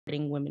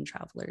women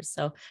travelers.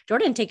 So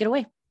Jordan, take it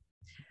away.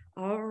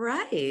 All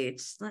right,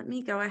 let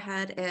me go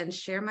ahead and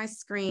share my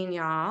screen,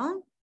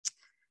 y'all.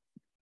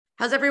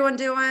 How's everyone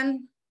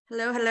doing?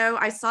 Hello, hello.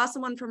 I saw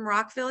someone from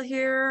Rockville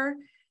here.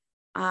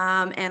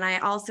 And I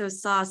also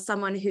saw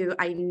someone who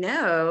I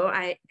know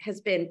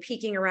has been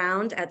peeking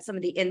around at some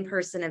of the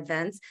in-person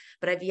events,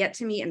 but I've yet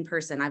to meet in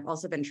person. I've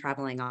also been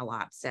traveling a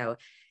lot. So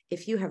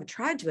if you have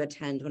tried to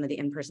attend one of the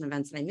in-person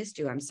events and I missed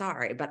you, I'm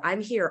sorry, but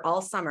I'm here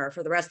all summer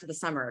for the rest of the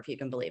summer, if you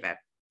can believe it.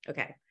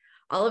 Okay,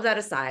 all of that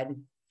aside,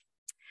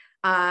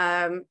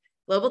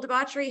 Global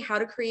Debauchery, how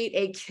to create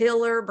a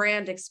killer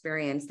brand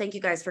experience. Thank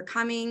you guys for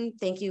coming.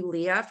 Thank you,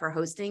 Leah, for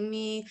hosting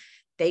me.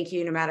 Thank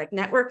you, Nomadic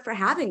Network, for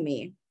having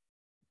me.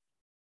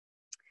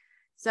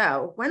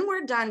 So when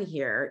we're done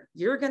here,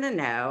 you're going to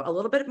know a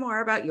little bit more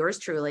about yours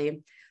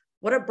truly,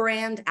 what a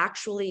brand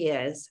actually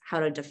is, how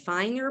to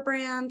define your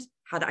brand,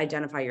 how to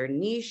identify your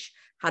niche,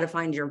 how to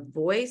find your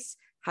voice,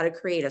 how to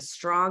create a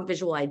strong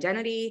visual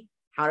identity,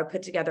 how to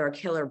put together a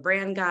killer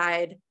brand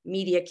guide,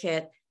 media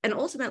kit, and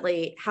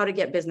ultimately how to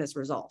get business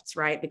results,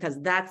 right? Because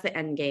that's the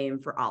end game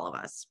for all of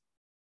us.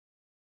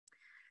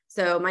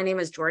 So my name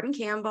is Jordan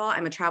Campbell.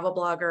 I'm a travel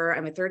blogger.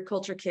 I'm a third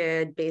culture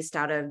kid based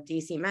out of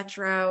DC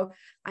Metro.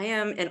 I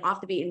am an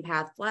off the beaten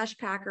path flash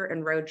packer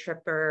and road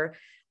tripper.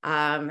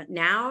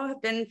 Now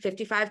I've been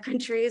 55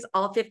 countries,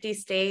 all 50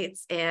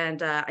 states.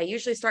 And I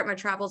usually start my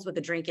travels with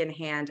a drink in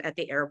hand at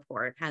the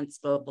airport, hence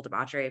Global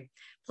Debauchery.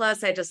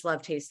 Plus I just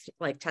love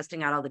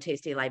testing out all the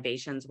tasty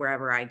libations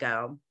wherever I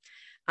go.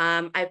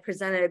 I've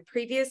presented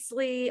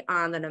previously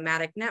on the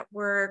Nomadic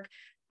Network.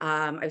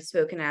 I've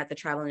spoken at the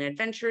Travel and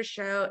Adventure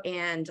Show,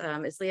 and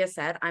as Leah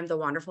said, I'm the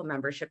wonderful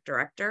membership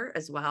director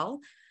as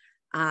well.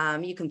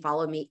 You can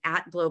follow me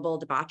at Global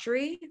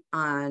Debauchery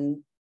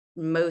on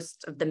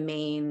most of the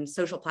main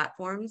social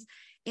platforms,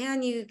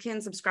 and you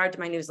can subscribe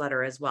to my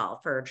newsletter as well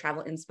for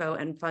travel inspo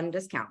and fun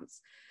discounts.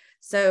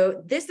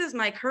 So this is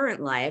my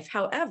current life.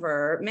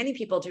 However, many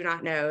people do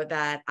not know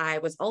that I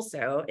was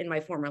also, in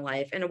my former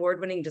life, an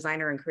award-winning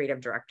designer and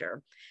creative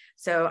director.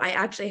 So I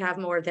actually have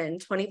more than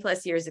 20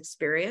 plus years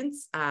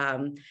experience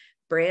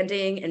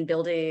branding and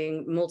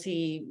building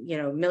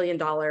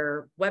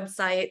multi-million-dollar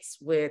websites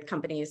with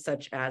companies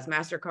such as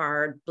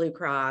MasterCard, Blue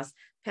Cross,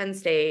 Penn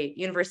State,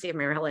 University of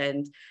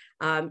Maryland.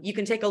 You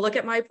can take a look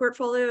at my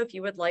portfolio if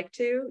you would like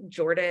to,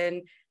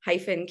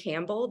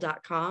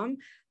 jordan-campbell.com.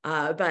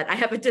 But I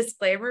have a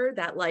disclaimer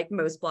that, like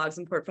most blogs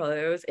and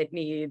portfolios, it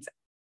needs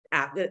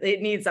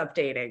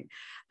updating.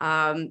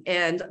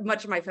 And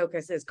much of my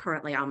focus is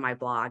currently on my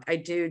blog. I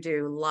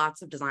do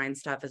lots of design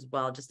stuff as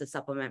well, just to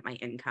supplement my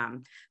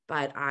income,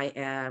 but I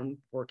am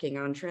working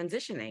on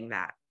transitioning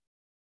that.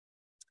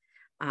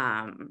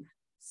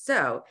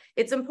 So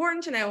it's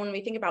important to know when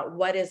we think about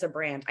what is a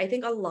brand. I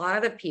think a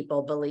lot of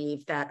people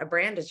believe that a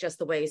brand is just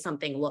the way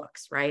something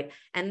looks, right?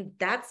 And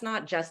that's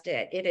not just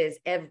it. It is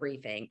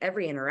everything.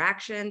 Every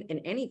interaction in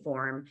any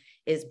form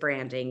is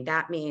branding.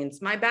 That means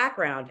my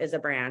background is a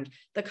brand.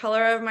 The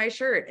color of my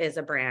shirt is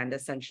a brand,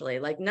 essentially.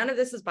 Like, none of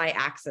this is by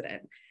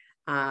accident.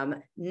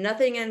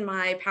 Nothing in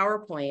my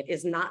PowerPoint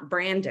is not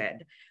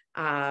branded.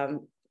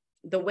 The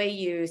way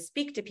you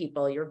speak to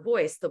people, your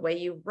voice, the way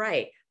you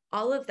write,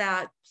 all of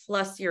that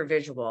plus your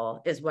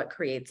visual is what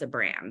creates a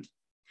brand.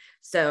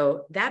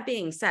 So that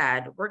being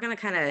said, we're going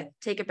to kind of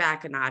take it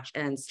back a notch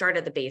and start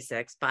at the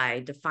basics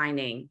by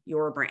defining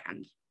your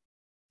brand.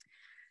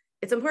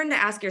 It's important to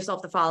ask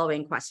yourself the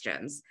following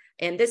questions.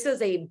 And this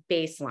is a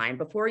baseline.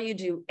 Before you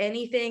do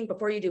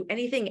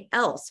anything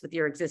else with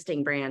your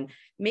existing brand,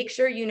 make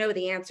sure you know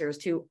the answers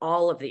to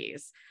all of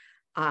these.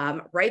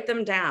 Write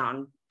them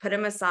down, put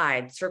them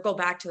aside, circle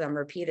back to them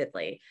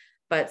repeatedly.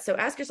 But so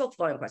ask yourself the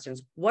following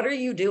questions. What are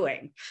you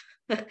doing?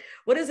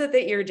 What is it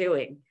that you're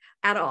doing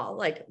at all?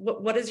 Like,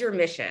 what is your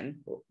mission?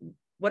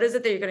 What is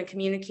it that you're going to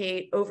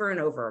communicate over and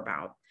over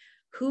about?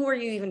 Who are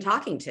you even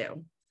talking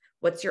to?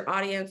 What's your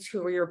audience?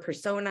 Who are your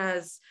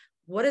personas?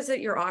 What is it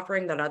you're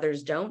offering that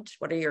others don't?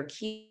 What are your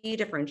key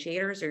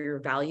differentiators or your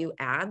value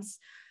adds?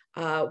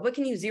 What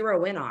can you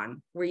zero in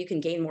on where you can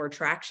gain more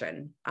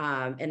traction?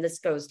 And this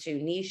goes to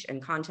niche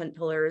and content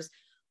pillars.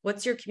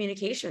 What's your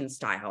communication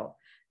style?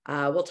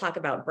 We'll talk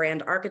about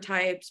brand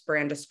archetypes,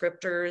 brand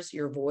descriptors,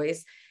 your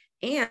voice,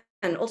 and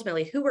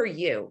ultimately, who are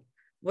you?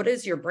 What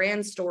is your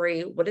brand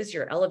story? What is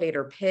your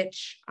elevator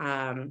pitch?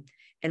 And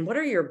what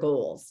are your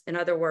goals? In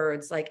other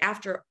words, like,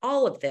 after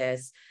all of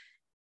this,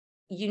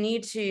 you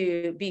need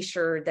to be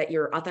sure that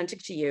you're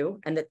authentic to you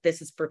and that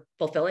this is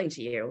fulfilling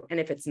to you. And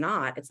if it's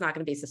not going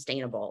to be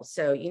sustainable.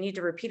 So you need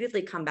to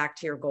repeatedly come back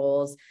to your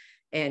goals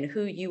and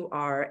who you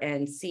are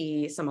and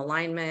see some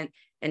alignment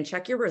and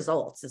check your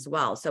results as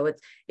well. So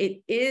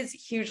it is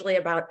hugely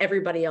about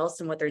everybody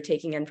else and what they're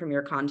taking in from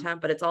your content,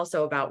 but it's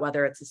also about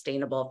whether it's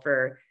sustainable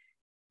for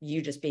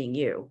you just being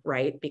you,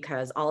 right?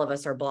 Because all of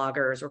us are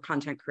bloggers or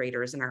content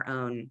creators in our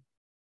own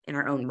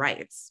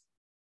rights.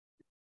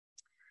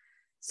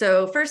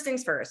 So first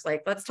things first,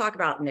 like, let's talk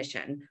about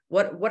mission.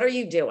 What are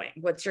you doing?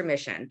 What's your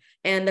mission?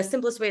 And the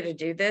simplest way to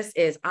do this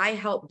is I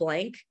help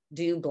blank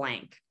do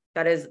blank.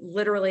 That is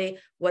literally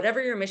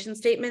whatever your mission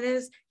statement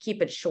is,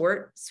 keep it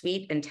short,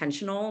 sweet,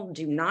 intentional.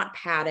 Do not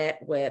pad it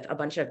with a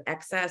bunch of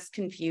excess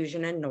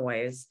confusion and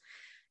noise.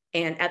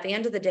 And at the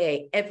end of the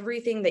day,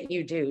 everything that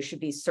you do should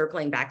be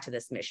circling back to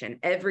this mission.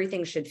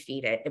 Everything should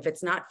feed it. If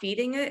it's not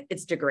feeding it,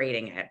 it's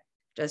degrading it.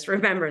 Just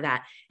remember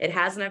that it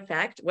has an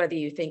effect, whether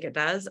you think it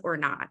does or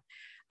not.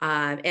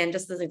 And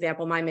just as an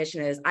example, my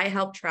mission is I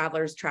help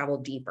travelers travel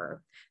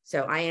deeper.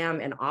 So I am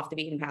an off the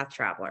beaten path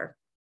traveler.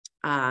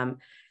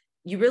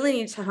 You really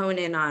need to hone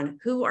in on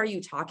who are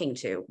you talking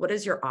to? What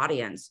is your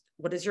audience?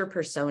 What is your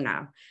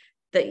persona?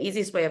 The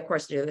easiest way, of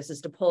course, to do this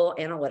is to pull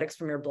analytics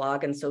from your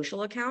blog and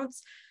social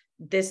accounts.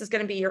 This is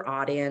going to be your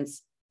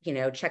audience. You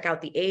know, check out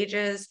the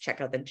ages,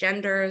 check out the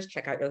genders,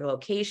 check out your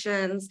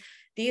locations.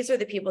 These are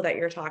the people that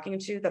you're talking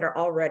to that are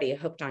already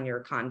hooked on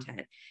your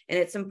content. And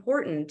it's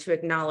important to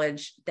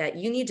acknowledge that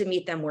you need to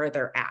meet them where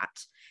they're at,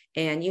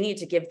 and you need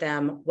to give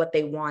them what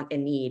they want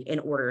and need in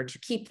order to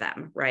keep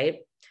them, right?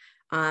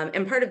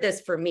 And part of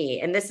this for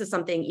me, and this is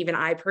something even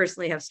I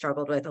personally have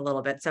struggled with a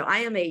little bit. So I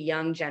am a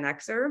young Gen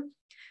Xer.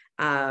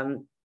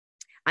 I'm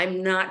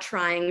not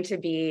trying to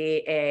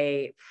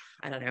be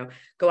I don't know,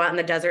 go out in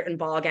the desert in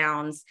ball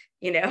gowns,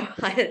 you know,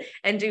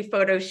 and do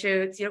photo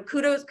shoots, you know,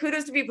 kudos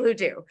to people who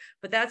do,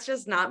 but that's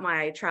just not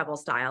my travel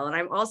style. And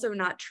I'm also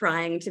not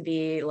trying to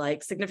be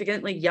like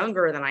significantly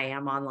younger than I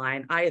am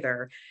online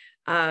either.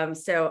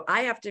 So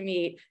I have to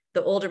meet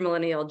the older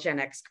millennial Gen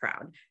X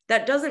crowd.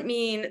 That doesn't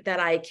mean that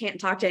I can't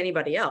talk to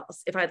anybody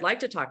else. If I'd like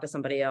to talk to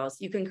somebody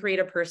else, you can create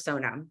a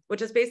persona,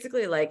 which is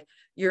basically like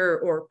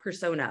or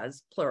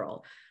personas,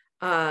 plural.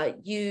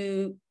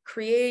 You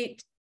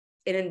create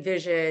and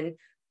envision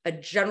a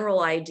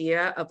general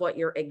idea of what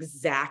your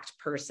exact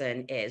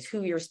person is,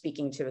 who you're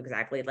speaking to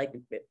exactly. Like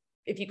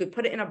if you could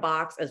put it in a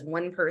box as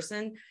one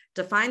person,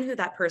 define who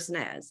that person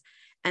is.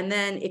 And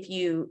then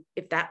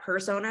if that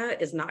persona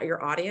is not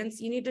your audience,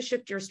 you need to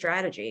shift your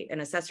strategy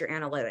and assess your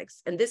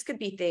analytics. And this could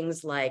be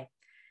things like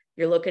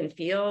your look and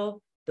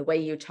feel, the way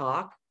you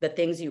talk, the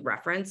things you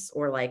reference,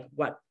 or like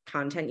what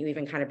content you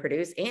even kind of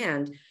produce,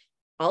 and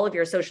all of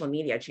your social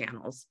media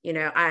channels. You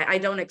know, I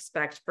don't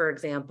expect, for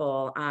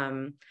example,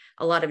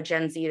 a lot of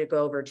Gen Z to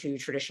go over to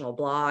traditional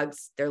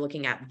blogs. They're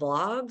looking at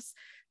vlogs.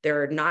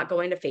 They're not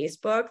going to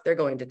Facebook. They're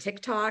going to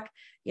TikTok.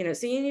 You know,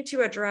 so you need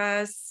to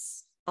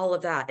address all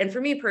of that. And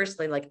for me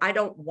personally, like I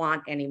don't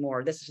want any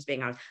more, this is just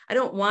being honest, I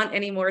don't want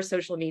any more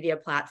social media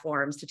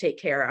platforms to take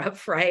care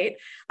of, right?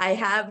 I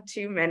have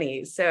too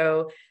many.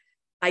 So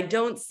I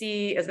don't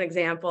see, as an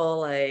example,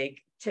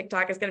 like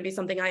TikTok is going to be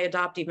something I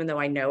adopt, even though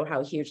I know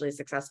how hugely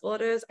successful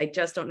it is. I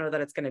just don't know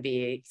that it's going to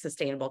be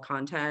sustainable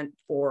content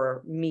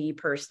for me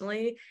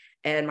personally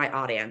and my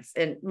audience.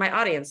 And my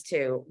audience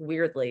too,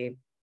 weirdly,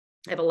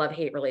 I have a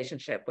love-hate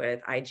relationship with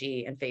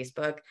IG and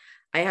Facebook.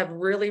 I have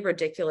really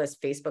ridiculous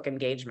Facebook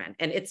engagement.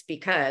 And it's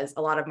because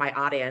a lot of my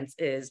audience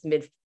is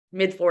mid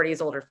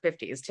 40s, older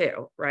 50s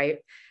too, right?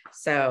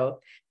 So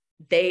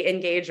they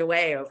engage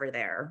away over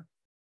there.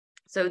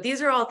 So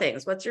these are all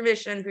things. What's your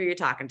mission? Who are you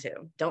talking to?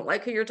 Don't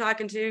like who you're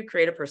talking to?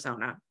 Create a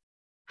persona.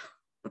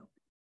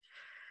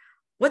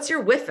 What's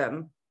your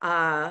WIFM?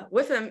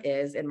 WIFM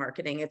is in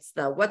marketing, it's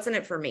the what's in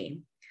it for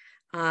me.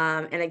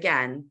 And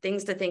again,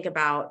 things to think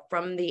about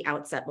from the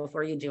outset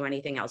before you do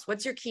anything else.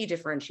 What's your key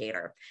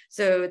differentiator?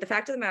 So the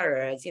fact of the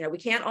matter is, you know, we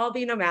can't all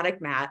be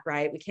Nomadic Matt,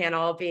 right? We can't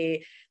all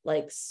be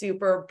like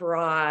super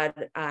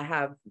broad,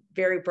 have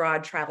very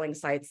broad traveling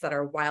sites that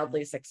are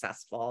wildly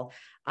successful.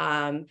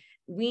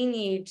 We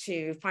need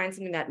to find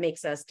something that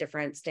makes us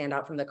different, stand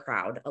out from the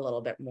crowd a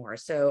little bit more.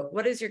 So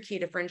what is your key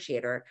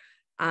differentiator?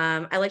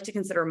 I like to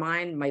consider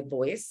mine my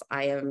voice.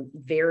 I am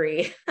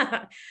very,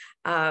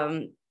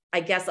 I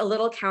guess, a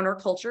little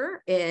counterculture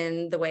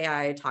in the way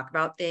I talk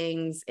about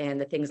things and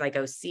the things I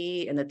go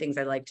see and the things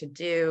I like to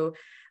do,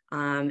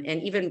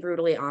 and even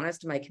brutally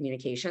honest in my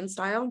communication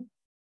style.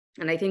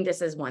 And I think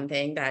this is one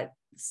thing that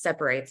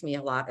separates me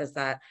a lot, is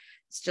that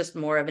it's just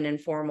more of an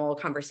informal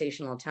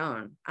conversational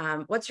tone.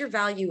 What's your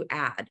value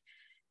add?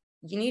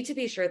 You need to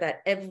be sure that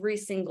every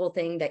single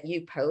thing that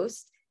you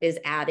post is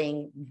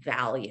adding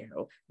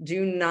value.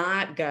 Do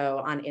not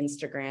go on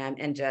Instagram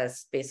and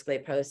just basically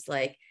post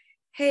like,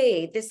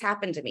 hey, this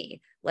happened to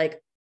me.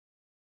 Like,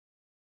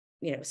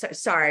 you know,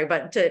 sorry,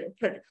 but to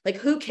put like,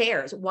 who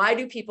cares? Why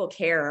do people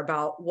care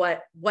about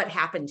what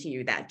happened to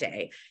you that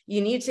day?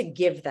 You need to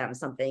give them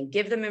something,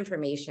 give them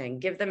information,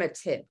 give them a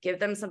tip, give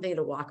them something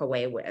to walk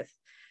away with.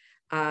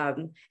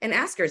 And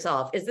ask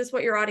yourself, is this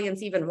what your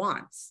audience even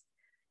wants?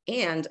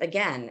 And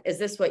again, is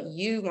this what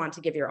you want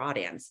to give your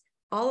audience?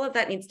 All of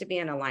that needs to be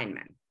in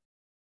alignment.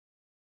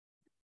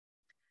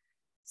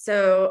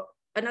 So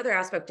another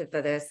aspect of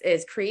this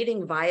is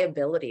creating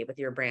viability with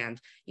your brand.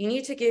 You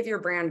need to give your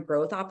brand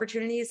growth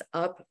opportunities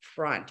up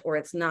front, or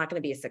it's not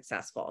going to be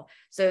successful.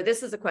 So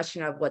this is a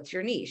question of what's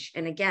your niche.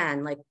 And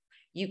again, like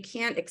you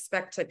can't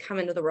expect to come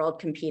into the world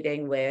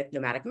competing with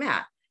Nomadic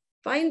Matt.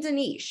 Find a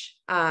niche,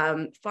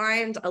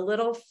 find a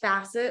little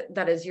facet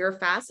that is your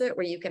facet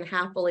where you can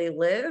happily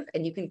live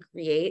and you can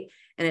create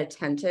an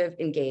attentive,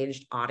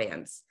 engaged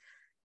audience.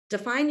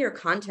 define your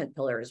content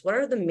pillars. What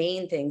are the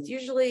main things?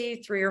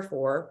 Usually 3 or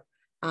 4.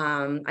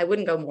 I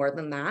wouldn't go more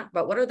than that,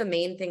 but what are the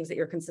main things that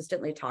you're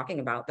consistently talking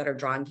about that are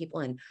drawing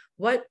people in?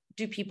 What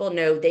do people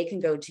know they can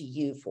go to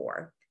you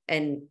for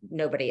and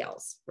nobody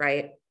else,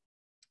 right?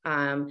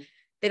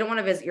 They don't want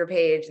to visit your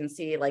page and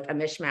see like a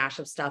mishmash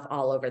of stuff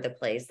all over the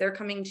place. They're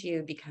coming to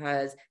you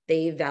because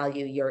they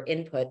value your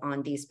input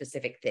on these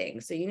specific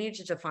things. So you need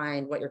to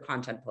define what your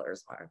content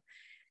pillars are.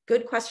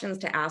 Good questions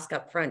to ask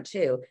up front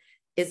too.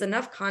 Is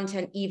enough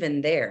content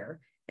even there?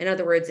 In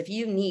other words, if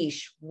you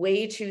niche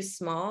way too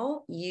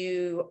small,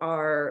 you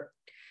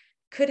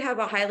could have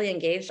a highly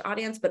engaged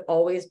audience, but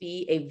always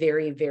be a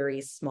very, very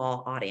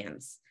small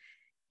audience.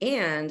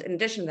 And in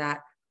addition to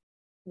that,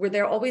 will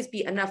there always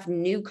be enough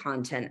new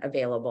content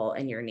available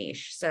in your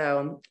niche?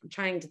 So I'm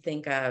trying to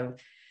think of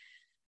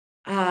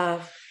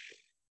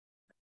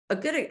a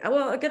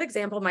good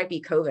example might be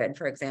COVID,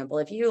 for example.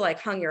 If you like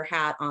hung your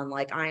hat on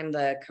like, I'm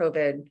the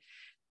COVID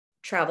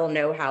travel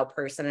know-how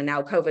person and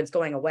now COVID's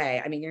going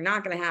away, I mean, you're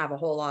not going to have a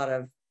whole lot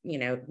of,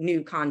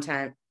 new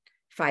content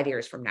 5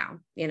 years from now.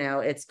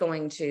 It's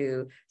going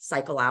to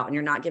cycle out and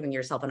you're not giving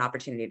yourself an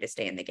opportunity to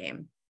stay in the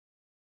game.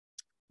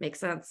 Make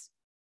sense?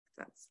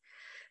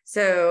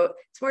 So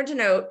it's important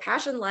to note,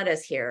 passion-led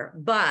is here,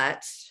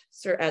 but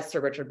as Sir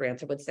Richard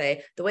Branson would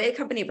say, the way a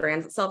company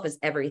brands itself is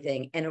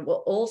everything, and it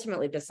will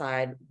ultimately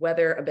decide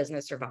whether a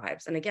business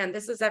survives. And again,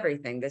 this is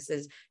everything. This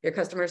is your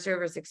customer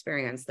service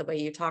experience, the way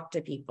you talk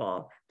to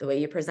people, the way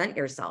you present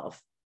yourself.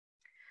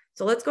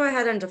 So let's go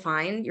ahead and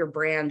define your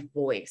brand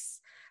voice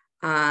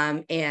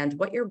and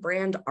what your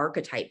brand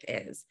archetype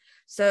is.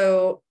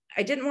 So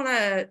I didn't want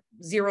to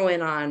zero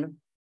in on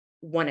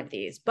one of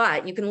these,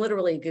 but you can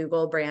literally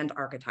Google brand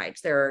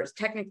archetypes. There's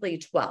technically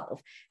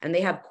 12, and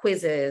they have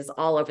quizzes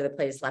all over the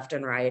place, left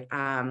and right,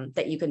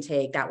 that you can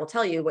take that will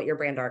tell you what your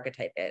brand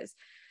archetype is.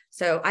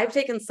 So I've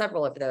taken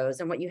several of those,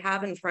 and what you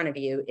have in front of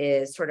you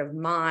is sort of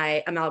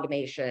my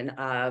amalgamation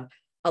of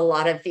a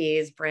lot of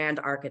these brand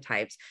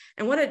archetypes.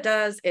 And what it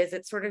does is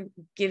it sort of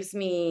gives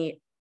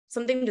me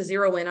something to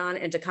zero in on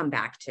and to come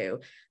back to.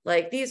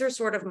 Like, these are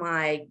sort of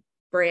my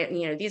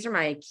brand, these are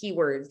my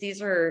keywords.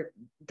 These are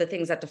the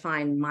things that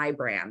define my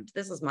brand.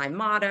 This is my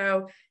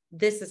motto.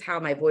 This is how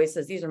my voice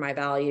is. These are my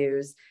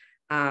values.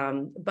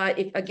 But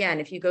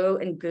if you go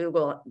and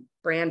Google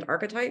brand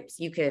archetypes,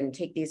 you can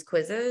take these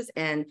quizzes,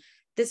 and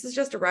this is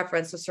just a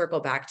reference to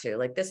circle back to.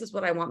 Like, this is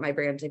what I want my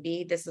brand to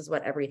be. This is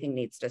what everything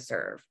needs to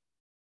serve.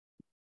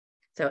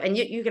 So, and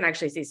you can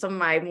actually see some of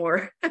my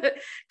more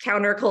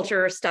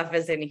counterculture stuff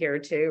is in here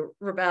too.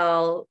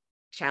 Rebel,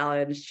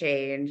 challenge,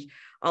 change.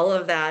 All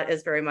of that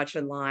is very much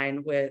in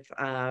line with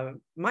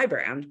my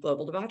brand,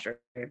 Global Debauchery.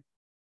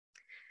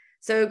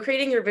 So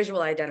creating your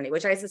visual identity,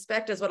 which I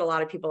suspect is what a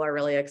lot of people are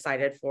really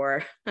excited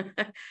for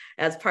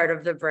as part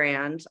of the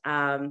brand.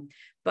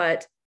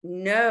 But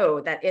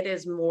know that it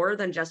is more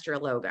than just your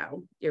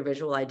logo, your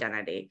visual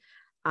identity.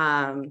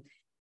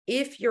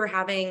 If you're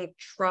having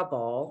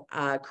trouble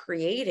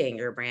creating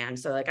your brand,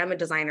 so like I'm a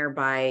designer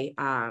by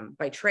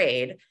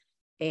trade,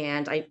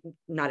 and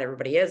not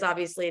everybody is,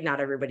 obviously.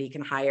 Not everybody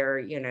can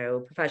hire,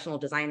 professional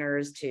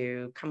designers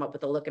to come up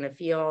with a look and a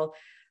feel.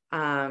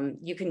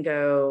 You can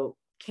go,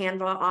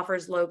 Canva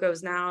offers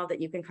logos now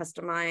that you can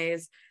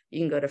customize.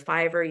 You can go to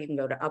Fiverr, you can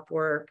go to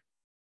Upwork.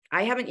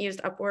 I haven't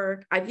used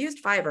Upwork. I've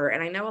used Fiverr,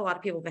 and I know a lot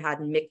of people have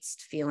had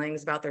mixed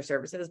feelings about their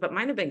services, but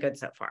mine have been good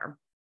so far.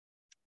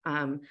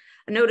 A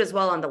note as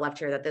well on the left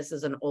here that this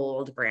is an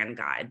old brand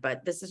guide,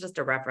 but this is just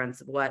a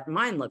reference of what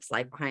mine looks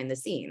like behind the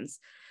scenes.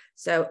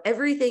 So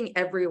everything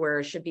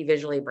everywhere should be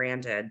visually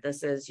branded.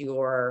 This is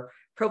your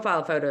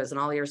profile photos and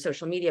all your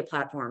social media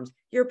platforms,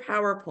 your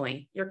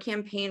PowerPoint, your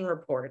campaign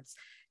reports,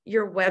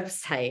 your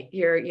website,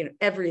 your,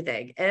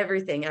 everything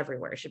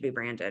everywhere should be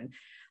branded.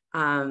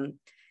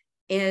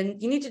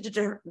 And you need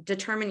to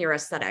determine your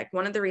aesthetic.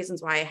 One of the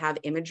reasons why I have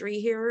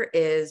imagery here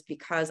is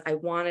because I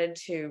wanted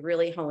to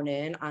really hone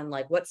in on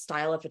like what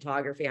style of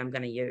photography I'm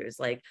going to use,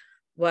 like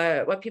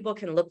what people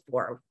can look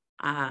for.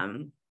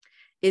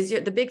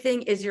 The big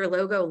thing is your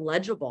logo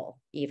legible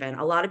even.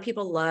 A lot of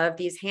people love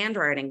these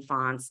handwriting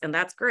fonts, and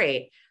that's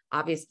great.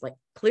 Obviously,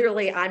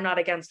 clearly I'm not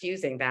against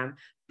using them,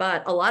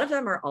 but a lot of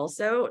them are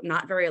also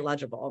not very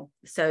legible.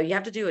 So you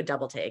have to do a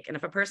double take. And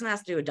if a person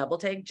has to do a double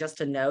take just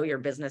to know your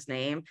business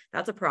name,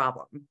 that's a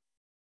problem.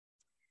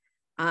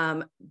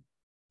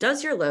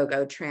 Does your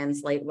logo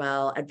translate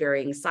well at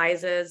varying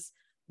sizes?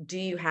 Do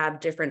you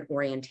have different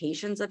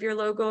orientations of your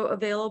logo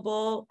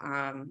available?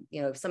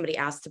 If somebody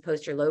asks to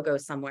post your logo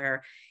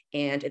somewhere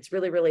and it's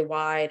really, really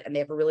wide and they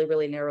have a really,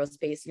 really narrow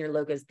space and your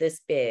logo is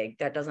this big,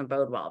 that doesn't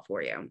bode well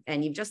for you.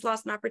 And you've just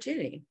lost an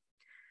opportunity.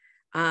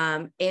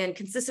 And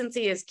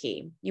consistency is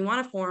key. You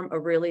want to form a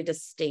really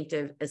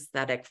distinctive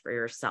aesthetic for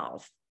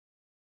yourself.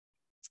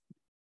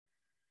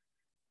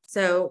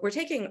 So we're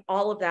taking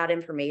all of that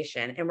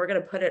information and we're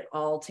going to put it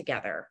all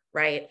together,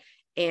 right?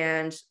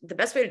 And the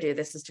best way to do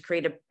this is to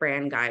create a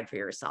brand guide for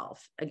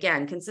yourself.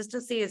 Again,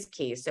 consistency is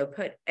key. So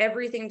put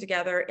everything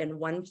together in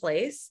one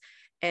place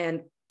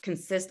and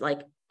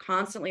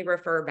constantly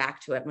refer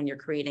back to it when you're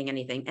creating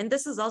anything. And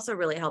this is also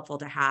really helpful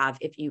to have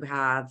if you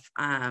have,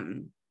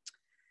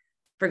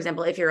 for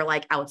example, if you're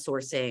like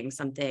outsourcing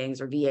some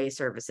things or VA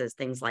services,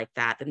 things like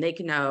that, then they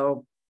can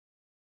know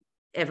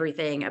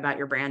everything about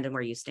your brand and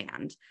where you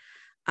stand.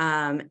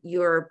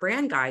 Your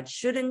brand guide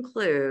should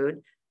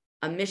include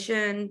a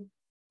mission,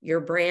 your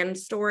brand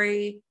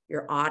story,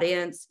 your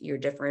audience, your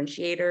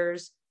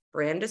differentiators,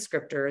 brand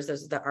descriptors.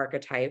 Those are the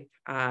archetype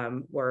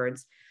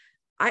words.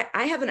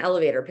 I have an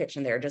elevator pitch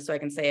in there just so I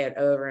can say it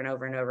over and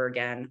over and over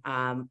again.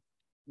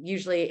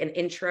 Usually an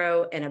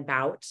intro and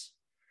about.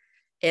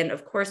 And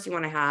of course, you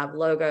want to have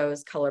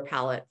logos, color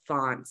palette,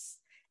 fonts,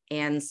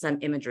 and some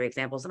imagery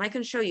examples. And I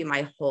can show you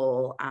my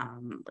whole,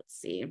 let's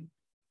see.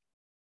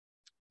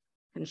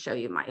 I can show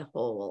you my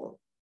whole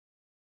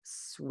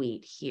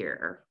suite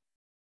here.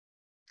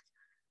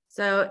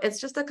 So it's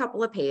just a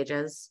couple of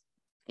pages,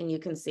 and you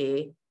can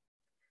see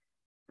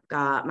I've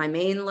got my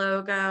main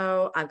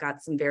logo. I've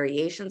got some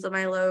variations of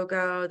my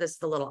logo. This is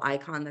the little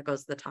icon that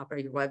goes to the top of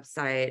your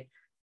website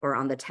or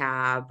on the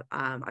tab.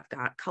 I've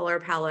got color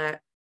palette.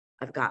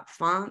 I've got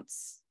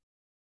fonts.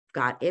 I've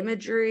got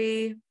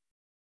imagery,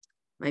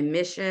 my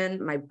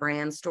mission, my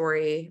brand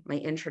story, my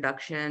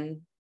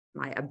introduction,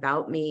 my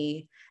about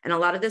me, and a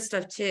lot of this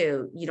stuff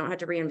too. You don't have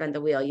to reinvent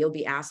the wheel. You'll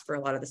be asked for a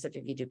lot of the stuff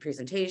if you do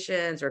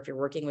presentations or if you're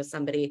working with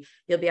somebody,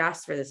 you'll be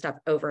asked for this stuff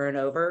over and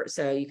over.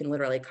 So you can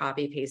literally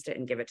copy, paste it,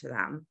 and give it to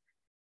them.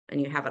 And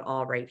you have it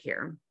all right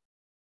here.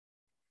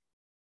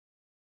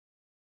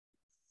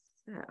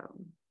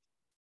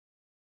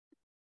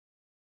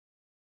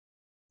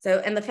 So,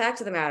 and the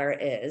fact of the matter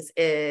is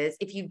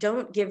if you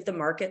don't give the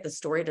market the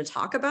story to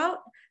talk about,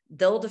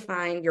 they'll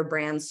define your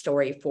brand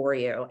story for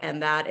you.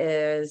 And that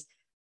is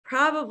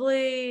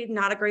probably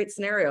not a great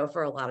scenario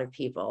for a lot of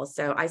people.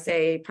 So I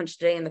say punch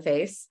today in the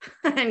face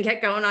and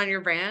get going on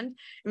your brand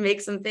and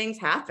make some things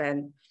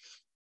happen.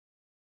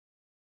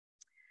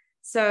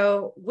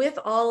 So with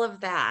all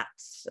of that,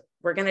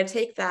 we're going to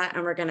take that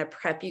and we're going to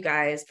prep you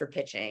guys for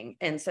pitching.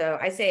 And so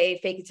I say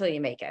fake it till you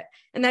make it.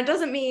 And that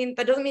doesn't mean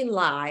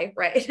lie,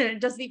 right?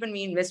 It doesn't even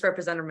mean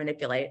misrepresent or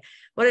manipulate.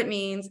 What it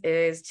means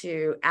is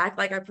to act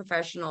like a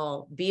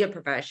professional, be a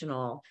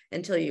professional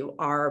until you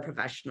are a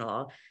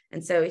professional.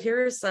 And so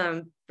here are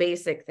some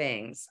basic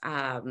things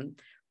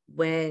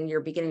when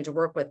you're beginning to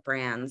work with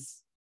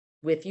brands,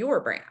 with your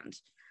brand.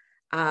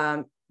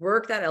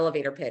 Work that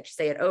elevator pitch,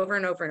 say it over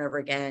and over and over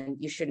again.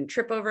 You shouldn't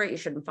trip over it. You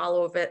shouldn't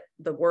follow over it.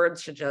 The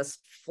words should just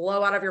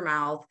flow out of your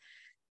mouth.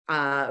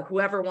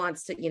 Whoever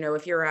wants to,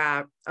 if you're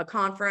at a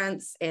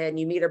conference and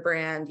you meet a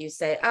brand, you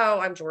say,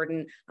 oh, I'm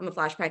Jordan. I'm a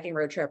flash packing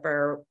road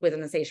tripper with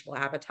an insatiable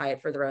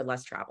appetite for the road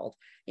less traveled,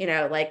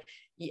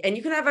 and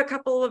you can have a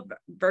couple of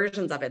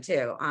versions of it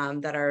too,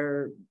 that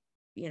are,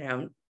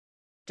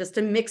 just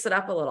to mix it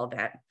up a little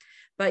bit.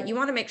 But you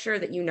want to make sure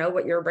that you know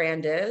what your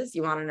brand is.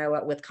 You want to know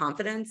it with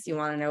confidence. You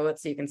want to know it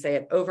so you can say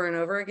it over and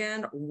over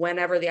again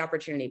whenever the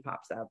opportunity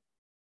pops up.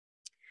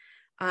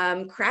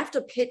 Craft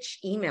a pitch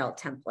email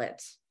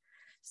template.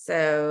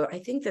 So I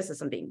think this is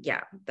something,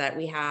 that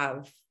we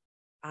have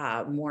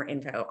more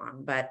info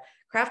on, but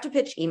craft a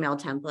pitch email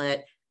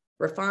template,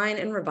 refine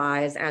and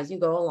revise as you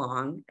go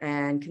along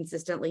and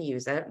consistently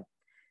use it.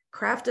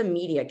 Craft a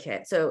media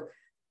kit. So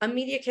a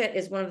media kit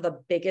is one of the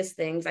biggest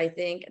things, I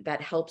think,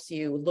 that helps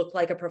you look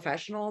like a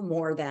professional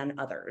more than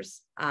others.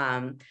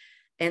 And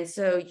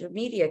so your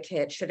media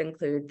kit should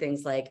include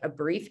things like a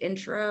brief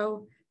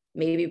intro,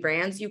 maybe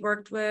brands you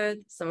worked with,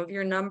 some of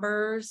your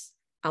numbers,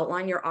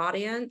 outline your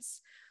audience.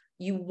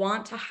 You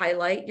want to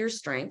highlight your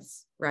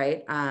strengths,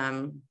 right?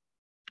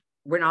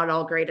 We're not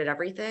all great at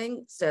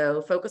everything.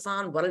 So focus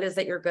on what it is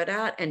that you're good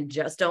at and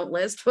just don't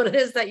list what it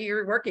is that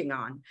you're working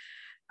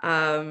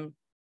on.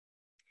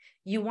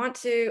 You want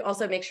to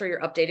also make sure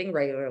you're updating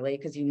regularly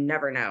because you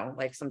never know.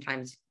 Like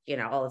sometimes,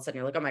 all of a sudden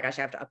you're like, oh my gosh,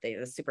 I have to update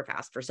this super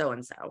fast for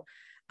so-and-so.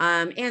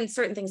 And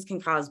certain things can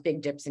cause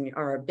big dips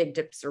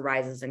or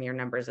rises in your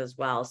numbers as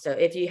well. So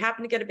if you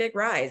happen to get a big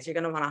rise, you're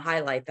going to want to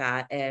highlight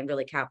that and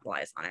really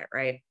capitalize on it,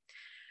 right?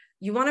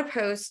 You want to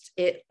post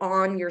it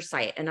on your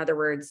site. In other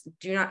words,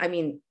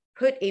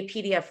 put a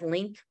PDF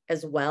link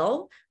as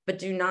well, but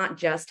do not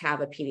just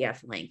have a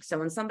PDF link. So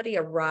when somebody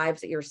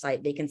arrives at your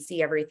site, they can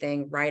see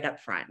everything right up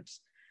front.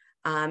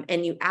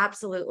 And you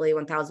absolutely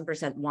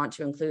 1000% want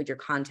to include your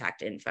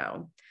contact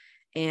info.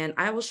 And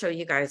I will show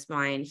you guys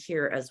mine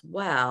here as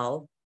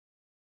well,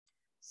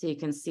 so you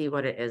can see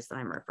what it is that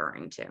I'm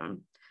referring to.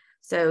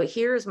 So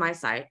here's my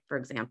site, for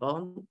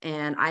example,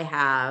 and I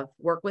have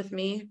work with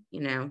me,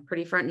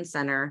 pretty front and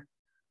center.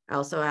 I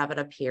also have it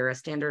up here, a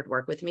standard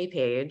work with me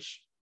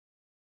page.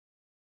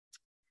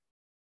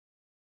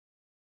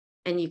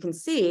 And you can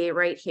see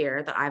right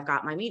here that I've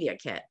got my media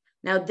kit.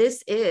 Now,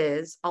 this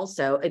is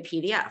also a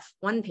PDF,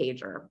 one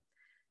pager.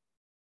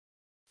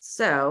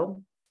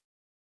 So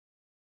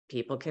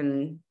people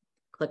can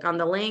click on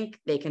the link,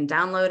 they can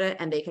download it,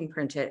 and they can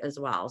print it as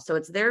well. So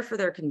it's there for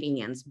their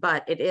convenience,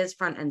 but it is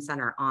front and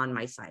center on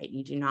my site.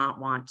 You do not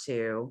want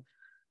to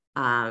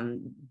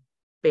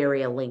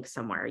bury a link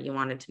somewhere. You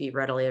want it to be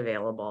readily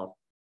available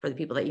for the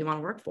people that you want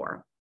to work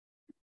for.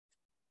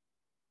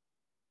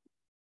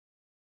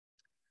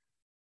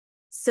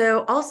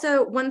 So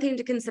also one thing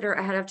to consider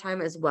ahead of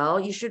time as well,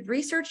 you should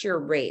research your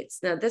rates.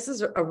 Now, this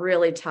is a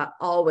really tough,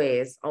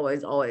 always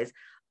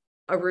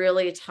a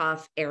really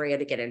tough area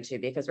to get into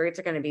because rates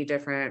are going to be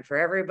different for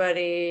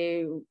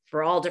everybody,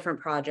 for all different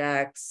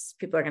projects.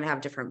 People are going to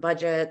have different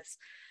budgets.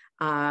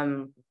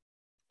 I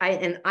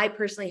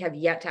personally have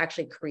yet to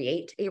actually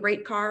create a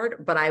rate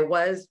card, but I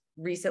was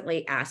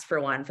recently asked for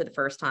one for the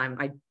first time.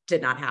 I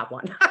did not have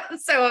one.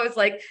 So I was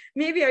like,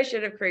 maybe I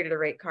should have created a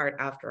rate card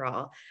after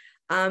all.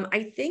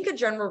 I think a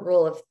general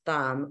rule of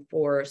thumb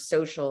for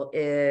social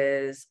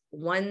is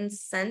 1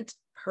 cent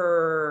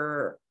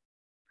per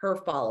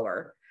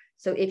follower.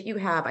 So if you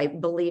have, I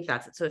believe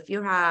that's it. So if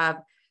you have,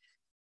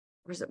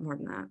 or is it more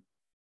than that?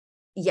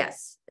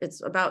 Yes,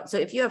 it's about, so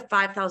if you have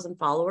 5,000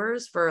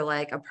 followers for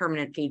like a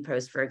permanent feed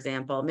post, for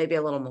example, maybe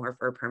a little more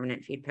for a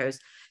permanent feed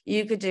post,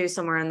 you could do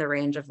somewhere in the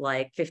range of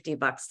like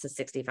 $50 to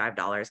 $65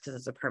 because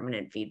it's a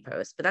permanent feed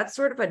post. But that's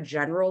sort of a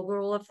general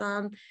rule of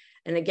thumb.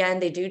 And again,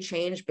 they do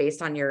change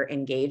based on your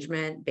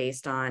engagement,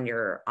 based on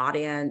your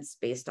audience,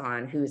 based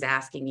on who's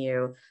asking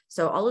you.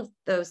 So all of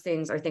those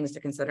things are things to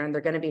consider, and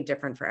they're going to be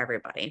different for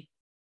everybody.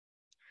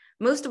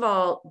 Most of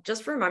all,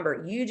 just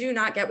remember, you do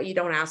not get what you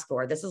don't ask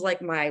for. This is like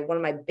one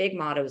of my big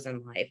mottos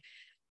in life.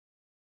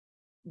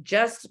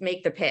 Just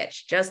make the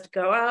pitch. Just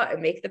go out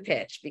and make the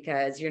pitch,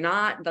 because you're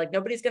not like,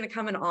 nobody's going to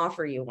come and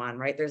offer you one,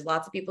 right? There's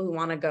lots of people who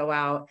want to go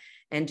out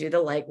and do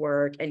the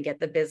legwork and get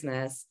the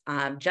business.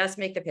 Just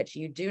make the pitch.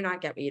 You do not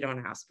get what you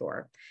don't ask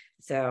for.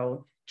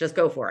 So just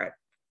go for it.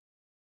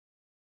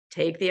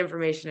 Take the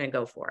information and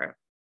go for it.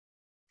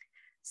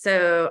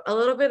 So a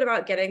little bit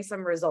about getting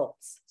some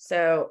results.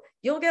 So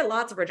you'll get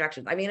lots of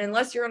rejections. I mean,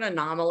 unless you're an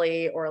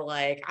anomaly or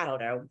like, I don't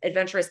know,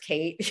 adventurous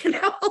Kate,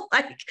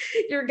 like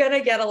you're going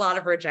to get a lot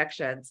of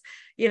rejections,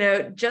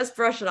 just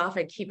brush it off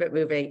and keep it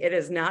moving. It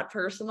is not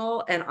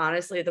personal. And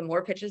honestly, the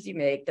more pitches you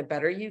make, the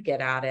better you get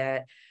at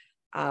it.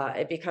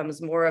 It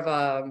becomes more of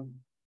a,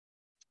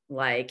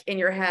 like in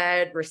your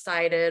head,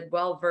 recited,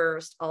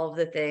 well-versed, all of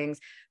the things,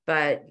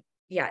 but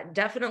yeah,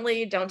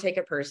 definitely don't take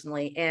it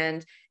personally.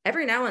 And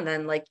every now and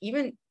then, like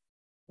even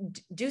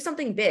do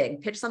something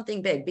big, pitch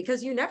something big,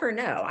 because you never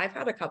know. I've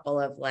had a couple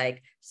of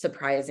like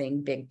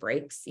surprising big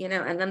breaks,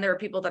 and then there are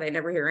people that I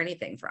never hear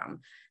anything from,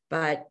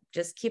 but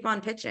just keep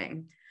on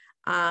pitching.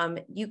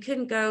 You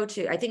can go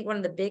to, I think one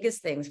of the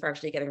biggest things for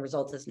actually getting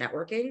results is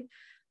networking.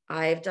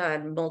 I've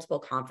done multiple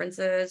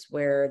conferences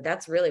where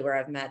that's really where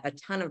I've met a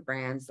ton of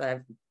brands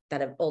that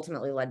have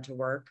ultimately led to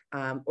work.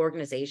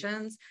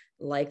 Organizations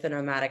like the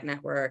Nomadic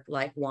Network,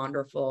 like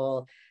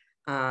Wonderful,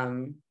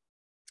 and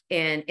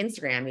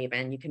Instagram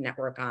even, you can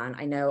network on.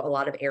 I know a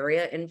lot of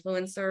area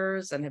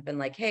influencers and have been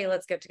like, hey,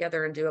 let's get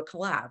together and do a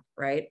collab,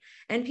 right?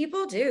 And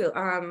people do.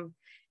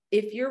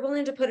 If you're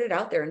willing to put it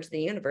out there into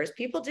the universe,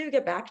 people do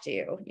get back to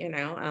you,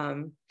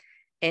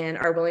 and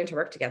are willing to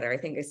work together. I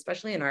think,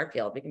 especially in our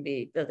field, we can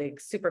be a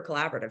super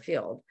collaborative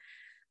field.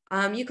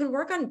 You can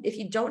work on, if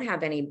you don't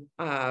have any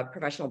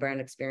professional brand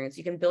experience,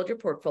 you can build your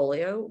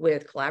portfolio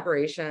with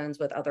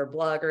collaborations with other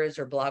bloggers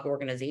or blog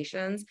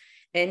organizations,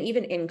 and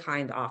even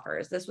in-kind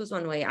offers. This was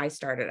one way I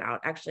started out.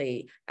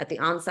 Actually, at the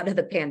onset of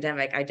the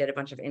pandemic, I did a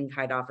bunch of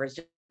in-kind offers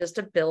just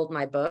to build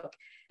my book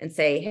and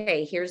say,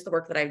 hey, here's the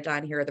work that I've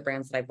done. Here are the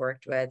brands that I've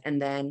worked with. And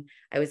then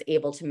I was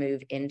able to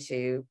move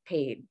into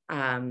paid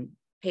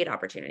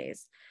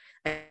opportunities.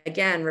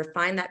 Again,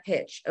 refine that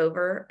pitch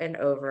over and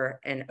over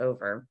and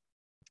over.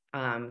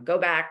 Go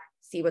back,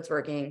 see what's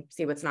working,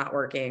 see what's not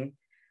working,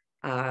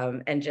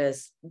 and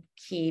just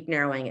keep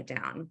narrowing it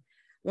down.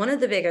 One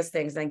of the biggest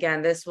things, and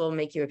again, this will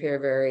make you appear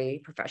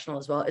very professional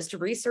as well, is to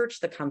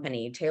research the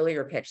company, tailor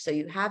your pitch. So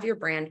you have your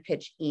brand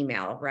pitch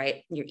email,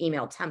 right? Your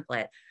email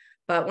template.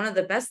 But one of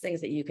the best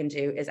things that you can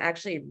do is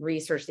actually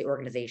research the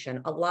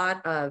organization. A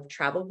lot of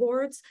travel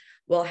boards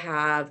will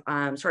have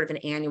sort of an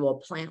annual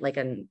plan, like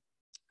an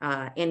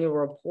annual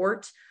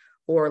report,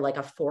 or like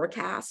a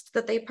forecast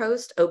that they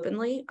post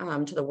openly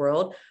to the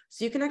world.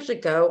 So you can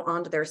actually go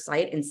onto their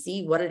site and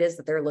see what it is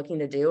that they're looking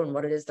to do and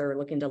what it is they're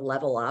looking to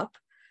level up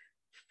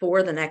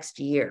for the next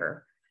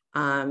year.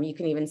 You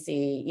can even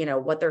see,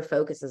 what their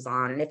focus is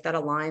on, and if that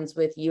aligns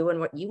with you and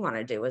what you want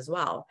to do as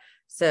well.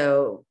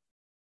 So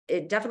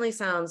it definitely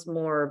sounds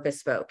more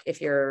bespoke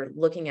if you're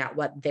looking at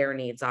what their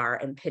needs are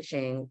and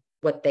pitching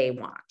what they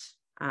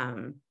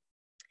want.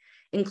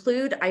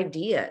 Include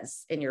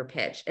ideas in your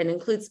pitch and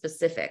include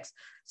specifics.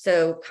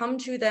 So come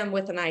to them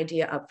with an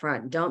idea up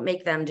front. Don't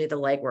make them do the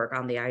legwork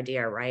on the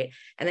idea, right?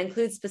 And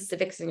include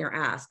specifics in your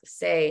ask.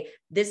 Say,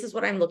 this is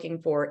what I'm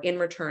looking for in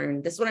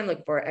return. This is what I'm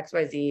looking for,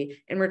 XYZ.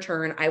 In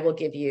return, I will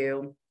give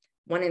you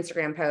one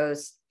Instagram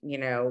post,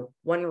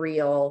 one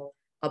reel,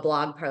 a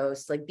blog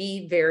post. Like,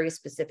 be very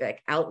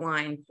specific.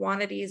 Outline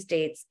quantities,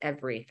 dates,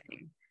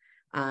 everything.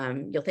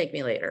 You'll thank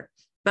me later.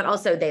 But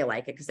also they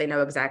like it because they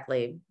know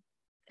exactly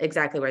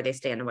where they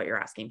stand and what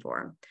you're asking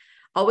for.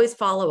 Always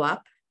follow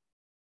up,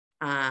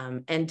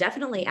 and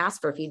definitely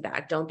ask for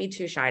feedback. Don't be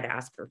too shy to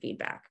ask for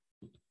feedback.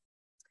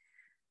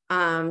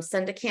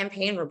 Send a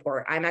campaign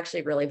report. I'm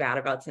actually really bad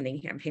about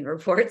sending campaign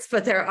reports,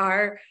 but there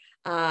are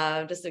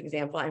Just an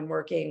example, I'm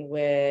working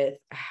with,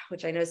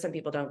 which I know some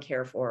people don't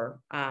care for,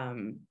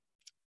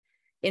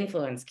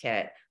 Influence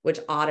Kit, which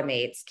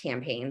automates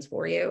campaigns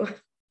for you.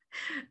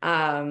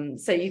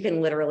 So you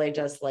can literally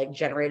just like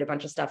generate a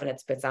bunch of stuff and it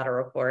spits out a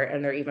report,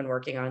 and they're even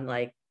working on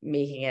like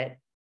making it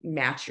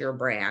match your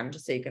brand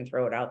so you can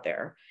throw it out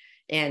there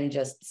and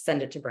just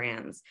send it to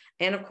brands.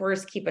 And of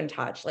course, keep in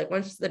touch. Like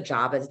once the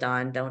job is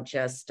done, don't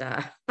just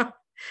have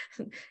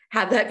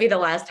that be the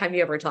last time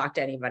you ever talk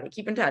to anybody.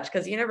 Keep in touch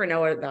because you never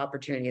know what the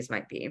opportunities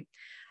might be.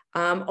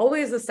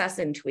 Always assess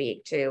and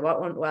tweak too.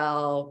 What went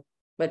well?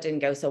 What didn't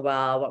go so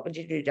well? What would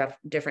you do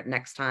different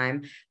next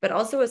time? But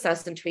also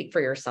assess and tweak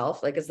for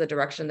yourself. Like, is this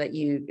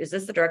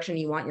the direction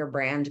you want your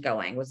brand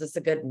going? Was this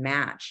a good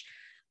match?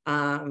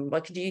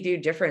 What could you do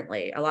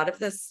differently? A lot of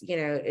this,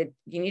 you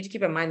need to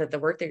keep in mind that the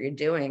work that you're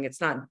doing,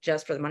 it's not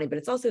just for the money, but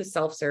it's also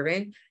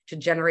self-serving to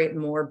generate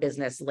more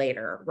business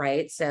later,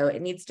 right? So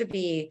it needs to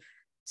be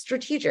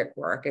strategic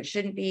work. It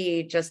shouldn't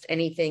be just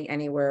anything,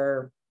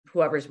 anywhere,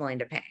 whoever's willing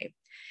to pay.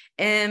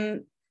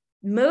 And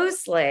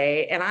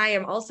mostly, and I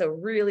am also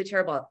really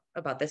terrible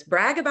about this,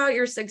 brag about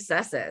your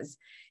successes.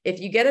 If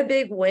you get a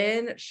big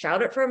win,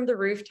 shout it from the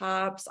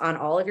rooftops on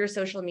all of your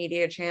social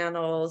media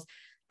channels.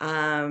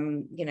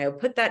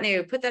 Put that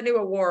new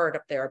award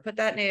up there, put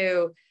that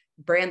new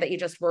brand that you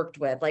just worked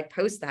with, like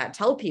post that,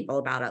 tell people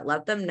about it,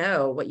 let them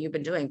know what you've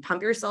been doing,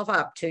 pump yourself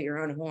up to your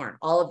own horn,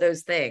 all of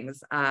those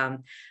things.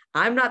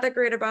 I'm not that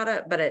great about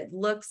it, but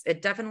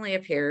it definitely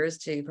appears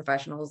to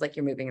professionals like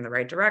you're moving in the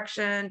right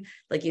direction,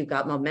 like you've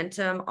got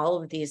momentum,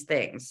 all of these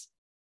things.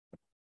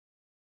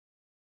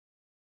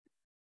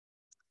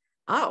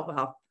 Oh,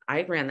 well,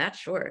 I ran that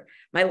short.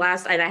 And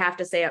I have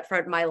to say up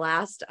front, my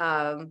last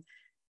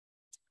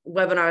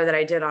webinar that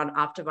I did on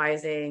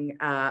optimizing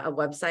a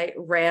website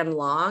ran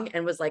long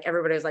and was like,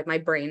 everybody was like, my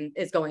brain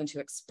is going to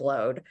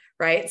explode,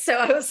 right? So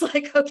I was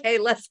like, okay,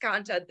 less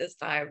content this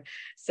time.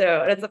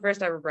 So it's the first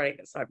time we're running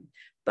this time.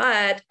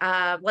 But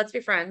let's be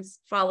friends.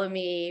 Follow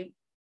me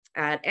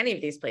at any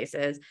of these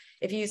places.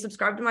 If you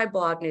subscribe to my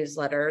blog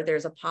newsletter,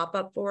 there's a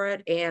pop-up for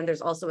it. And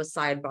there's also a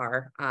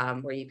sidebar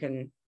where you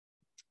can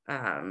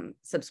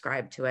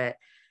subscribe to it.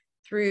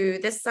 Through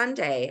this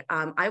Sunday,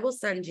 I will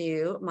send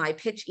you my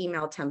pitch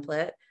email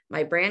template,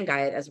 my brand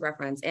guide as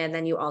reference, and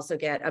then you also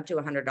get up to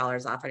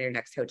 $100 off on your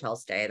next hotel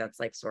stay. That's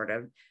like sort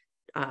of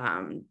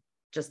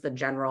just the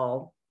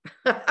general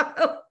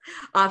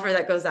offer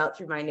that goes out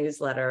through my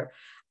newsletter.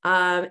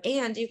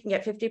 And you can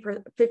get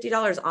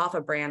 $50 off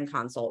a brand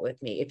consult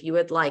with me. If you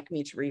would like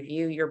me to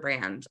review your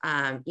brand,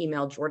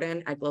 email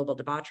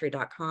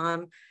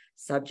jordan@globaldebauchery.com,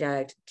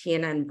 subject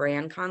TNN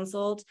brand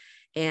consult.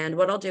 And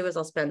what I'll do is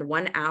I'll spend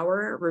 1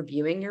 hour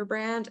reviewing your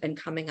brand and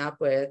coming up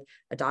with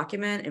a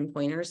document and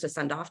pointers to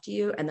send off to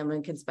you. And then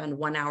we can spend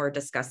 1 hour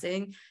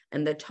discussing.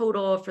 And the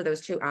total for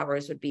those 2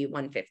 hours would be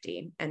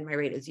 $150. And my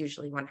rate is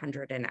usually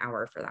 $100 an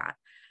hour for that.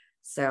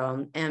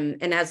 So,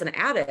 and as an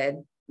added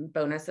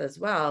bonus as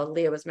well,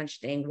 Leah was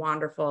mentioning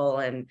Wonderful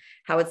and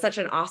how it's such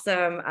an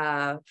awesome,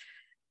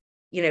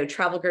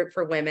 travel group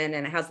for women,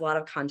 and it has a lot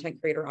of content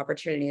creator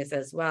opportunities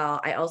as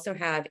well. I also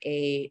have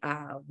a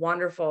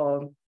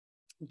wonderful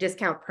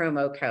discount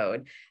promo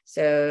code.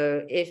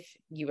 So if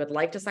you would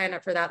like to sign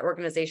up for that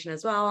organization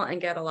as well and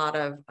get a lot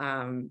of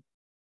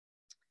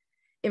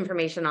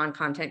information on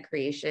content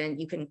creation,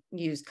 you can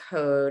use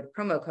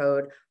promo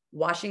code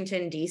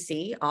Washington,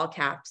 DC, all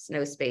caps,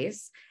 no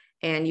space.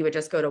 And you would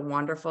just go to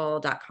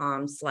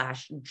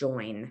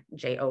wonderful.com/join,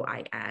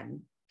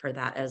 JOIN, for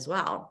that as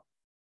well.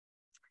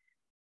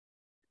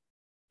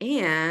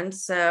 And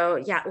so,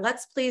 yeah,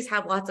 let's please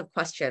have lots of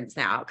questions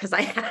now, because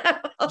I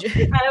have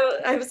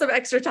some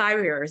extra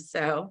time here.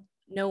 So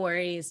no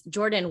worries.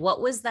 Jordan,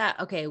 what was that?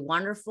 Okay,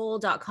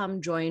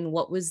 wonderful.com join.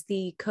 What was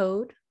the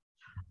code?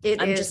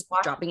 I'm just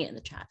dropping it in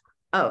the chat.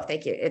 Oh,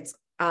 thank you. It's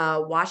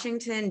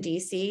Washington,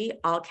 DC,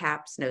 all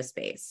caps, no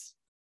space.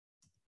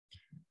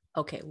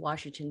 Okay,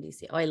 Washington,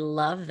 DC. Oh, I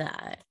love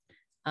that.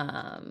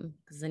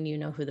 Because then you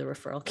know who the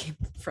referral came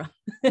from.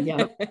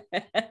 Yeah.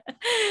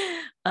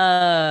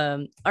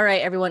 All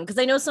right, everyone, because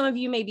I know some of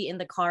you may be in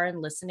the car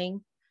and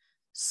listening.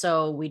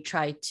 So we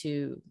try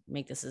to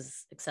make this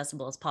as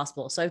accessible as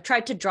possible. So I've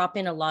tried to drop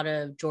in a lot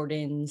of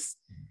Jordan's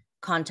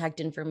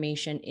contact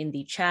information in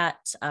the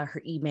chat,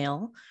 her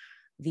email,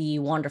 the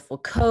wonderful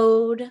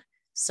code.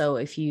 So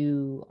if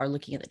you are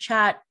looking at the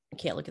chat, I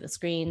can't look at the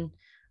screen.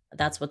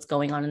 That's what's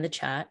going on in the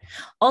chat.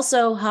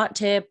 Also, hot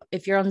tip,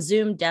 if you're on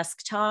Zoom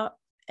desktop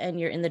and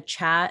you're in the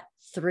chat,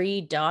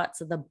 3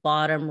 dots at the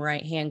bottom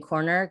right-hand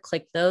corner,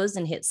 click those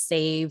and hit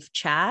save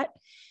chat.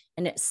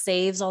 And it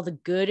saves all the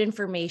good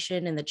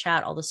information in the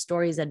chat, all the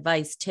stories,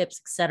 advice,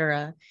 tips,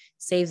 etc.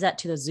 Saves that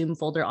to the Zoom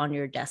folder on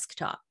your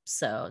desktop.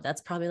 So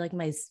that's probably like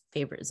my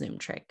favorite Zoom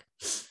trick.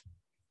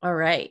 All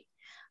right.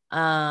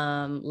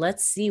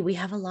 Let's see. We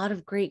have a lot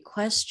of great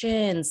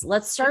questions.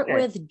 Let's start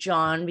with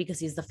John, because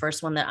he's the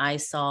first one that I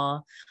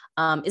saw.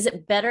 Is it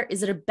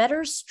a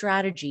better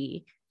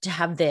strategy to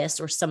have this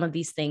or some of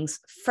these things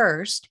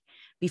first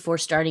before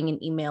starting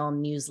an email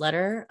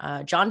newsletter.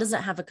 John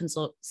doesn't have a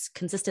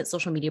consistent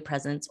social media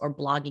presence or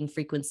blogging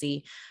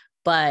frequency,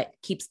 but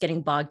keeps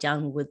getting bogged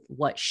down with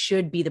what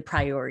should be the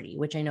priority,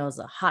 which I know is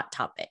a hot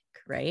topic,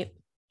 right?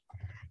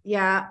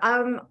 Yeah.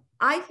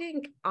 I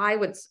think I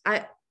would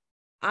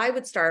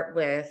start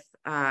with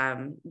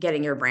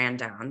getting your brand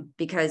down,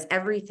 because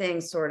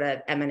everything sort of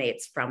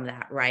emanates from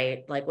that,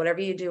 right? Like whatever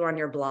you do on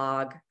your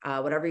blog,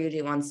 whatever you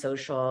do on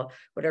social,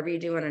 whatever you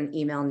do in an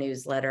email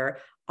newsletter,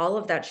 all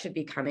of that should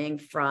be coming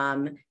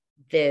from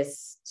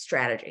this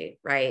strategy,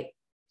 right?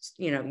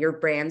 Your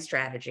brand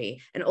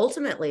strategy, and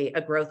ultimately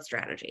a growth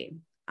strategy.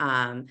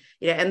 And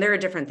there are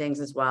different things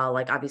as well.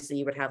 Like obviously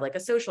you would have like a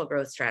social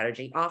growth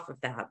strategy off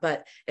of that,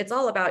 but it's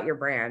all about your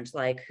brand,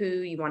 like who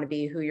you want to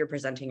be, who you're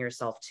presenting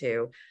yourself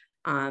to,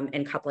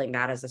 and coupling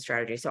that as a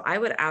strategy. So I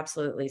would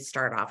absolutely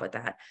start off with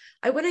that.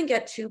 I wouldn't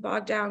get too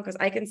bogged down, because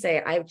I can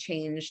say I've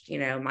changed,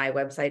 my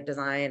website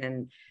design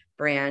and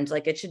brand.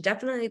 Like it should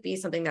definitely be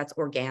something that's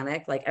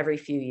organic, like every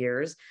few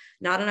years,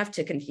 not enough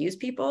to confuse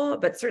people,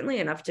 but certainly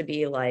enough to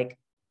be like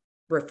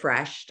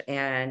refreshed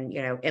and,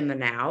 in the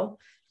now.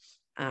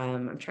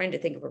 I'm trying to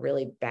think of a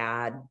really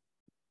bad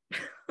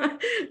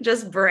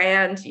just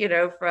brand,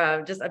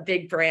 from just a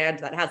big brand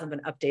that hasn't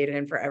been updated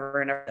in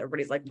forever. And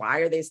everybody's like, why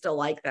are they still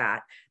like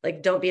that?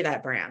 Like, don't be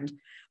that brand,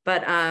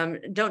 but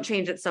don't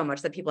change it so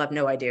much that people have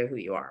no idea who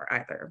you are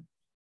either.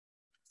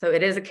 So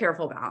it is a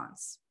careful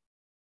balance.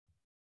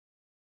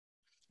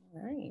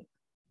 All right.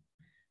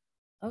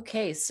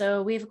 Okay,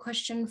 so we have a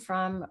question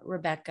from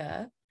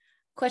Rebecca.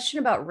 Question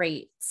about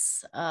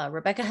rates.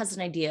 Rebecca has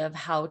an idea of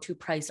how to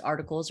price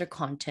articles or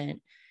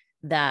content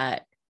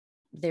that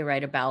they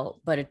write about,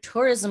 but a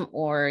tourism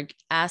org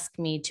asked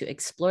me to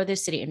explore their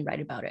city and write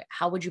about it.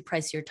 How would you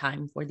price your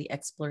time for the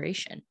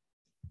exploration?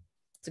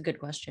 It's a good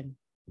question.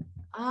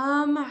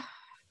 I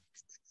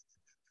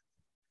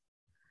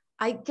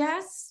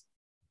guess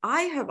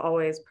I have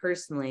always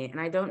personally,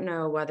 and I don't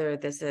know whether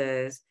this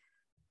is,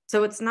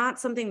 so it's not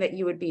something that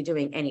you would be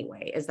doing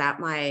anyway. Is that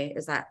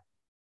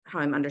how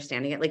I'm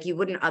understanding it? Like you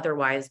wouldn't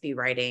otherwise be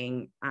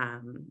writing,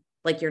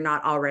 like you're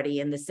not already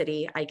in the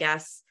city, I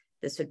guess.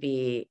 This would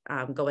be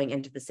going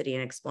into the city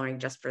and exploring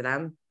just for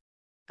them.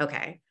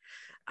 Okay.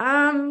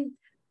 I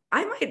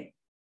might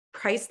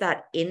price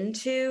that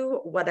into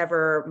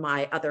whatever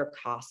my other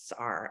costs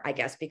are, I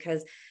guess,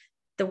 because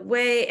the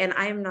way, and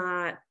I'm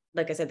not,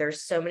 like I said,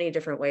 there's so many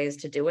different ways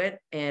to do it.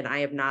 And I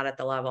am not at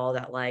the level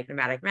that like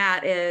Nomadic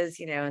Matt is,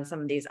 and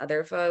some of these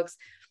other folks.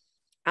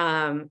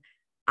 I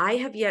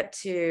have yet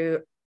to,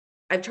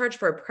 I've charged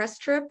for a press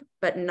trip,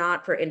 but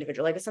not for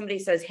individual. Like if somebody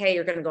says, hey,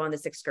 you're going to go on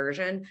this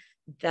excursion,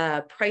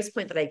 the price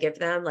point that I give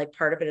them, like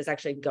part of it is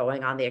actually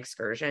going on the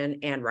excursion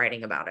and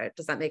writing about it.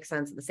 Does that make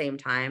sense at the same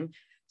time?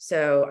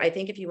 So I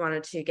think if you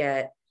wanted to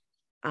get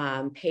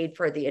paid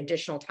for the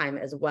additional time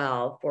as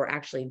well for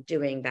actually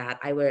doing that,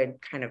 I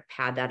would kind of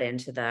pad that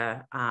into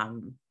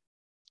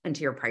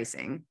into your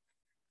pricing.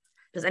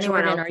 Does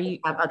anyone Jordan, else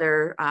have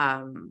other,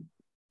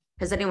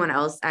 has anyone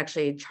else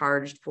actually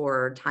charged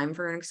for time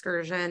for an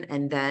excursion?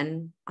 And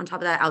then on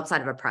top of that,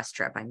 outside of a press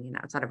trip,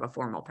 outside of a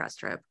formal press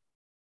trip?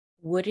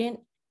 Wouldn't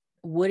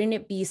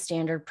it be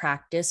standard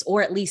practice,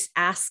 or at least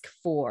ask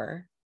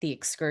for the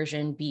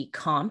excursion be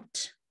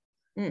comped,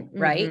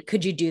 right?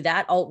 Could you do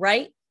that? Oh,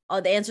 right. Oh,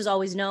 the answer is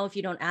always no if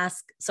you don't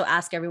ask. So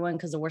ask everyone,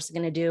 because the worst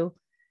they're going to do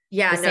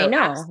say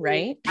no,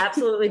 right?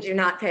 Absolutely do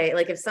not pay.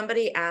 Like if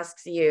somebody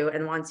asks you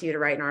and wants you to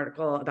write an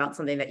article about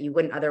something that you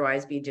wouldn't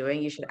otherwise be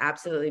doing, you should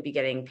absolutely be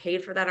getting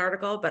paid for that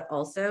article, but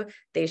also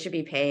they should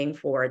be paying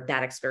for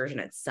that excursion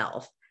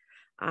itself.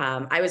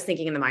 I was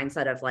thinking in the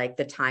mindset of like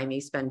the time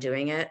you spend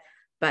doing it,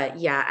 but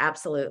yeah,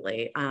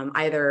 absolutely.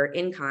 Either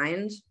in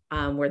kind,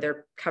 where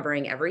they're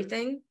covering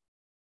everything,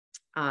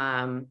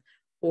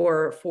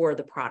 or for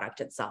the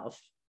product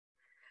itself.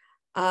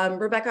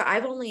 Rebecca,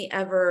 I've only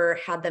ever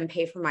had them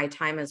pay for my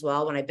time as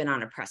well when I've been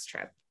on a press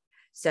trip.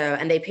 So,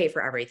 and they pay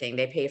for everything.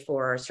 They pay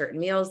for certain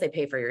meals, they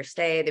pay for your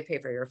stay, they pay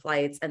for your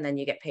flights, and then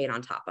you get paid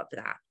on top of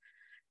that.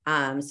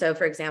 So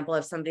for example,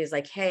 if somebody's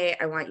like, hey,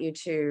 I want you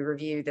to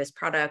review this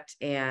product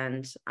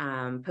and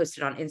post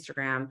it on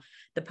Instagram,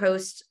 the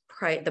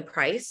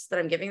price that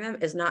I'm giving them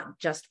is not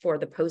just for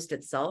the post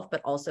itself, but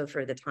also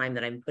for the time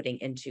that I'm putting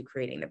into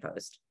creating the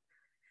post.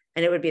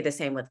 And it would be the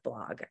same with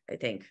blog, I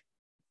think.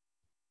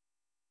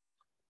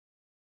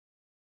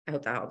 I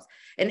hope that helps.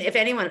 And if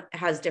anyone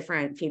has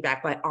different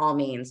feedback, by all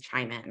means,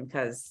 chime in,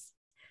 because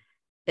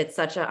it's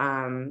such a,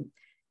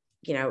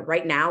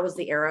 right now is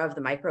the era of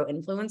the micro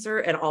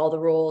influencer, and all the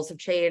rules have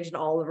changed and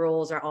all the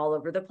rules are all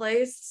over the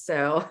place.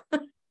 So.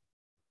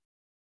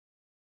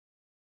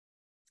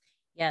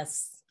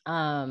 Yes.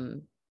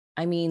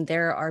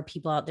 There are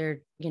people out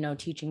there,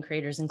 teaching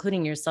creators,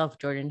 including yourself,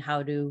 Jordan,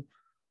 how to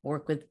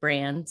work with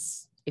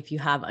brands if you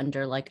have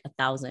under like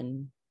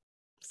 1,000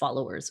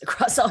 followers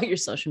across all your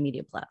social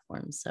media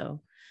platforms.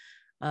 So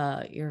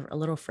you're a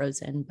little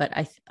frozen, but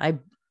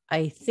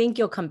I think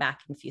you'll come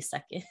back in a few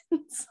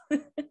seconds.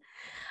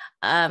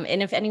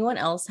 And if anyone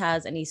else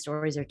has any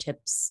stories or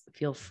tips,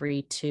 feel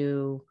free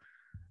to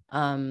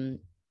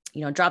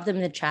drop them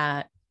in the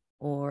chat.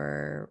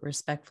 or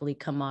respectfully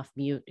come off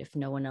mute if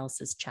no one else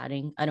is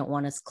chatting. I don't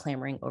want us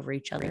clamoring over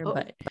each other,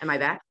 but am I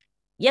back?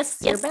 Yes,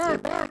 you're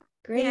back.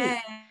 Great.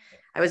 Yay.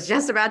 I was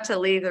just about to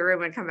leave the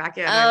room and come back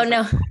in. Oh,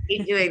 no. Like, I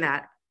hate doing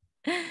that.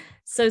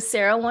 So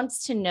Sarah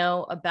wants to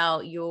know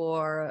about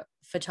your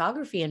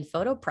photography and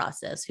photo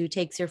process. Who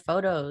takes your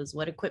photos?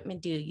 What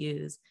equipment do you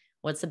use?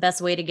 What's the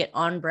best way to get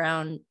on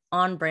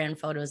brand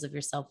photos of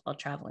yourself while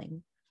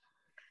traveling?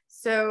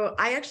 So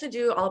I actually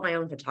do all of my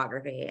own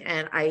photography,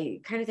 and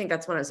I kind of think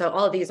that's so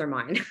all of these are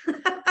mine.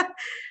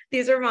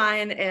 These are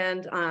mine,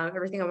 and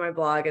everything on my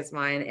blog is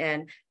mine.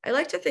 And I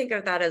like to think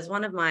of that as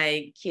one of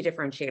my key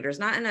differentiators,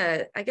 not in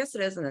I guess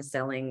it is in a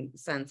selling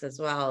sense as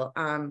well.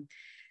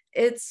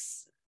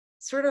 It's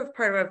sort of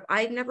part of,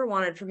 I never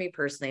wanted, for me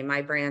personally,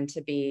 my brand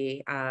to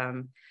be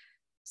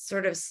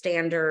sort of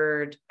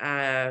standard,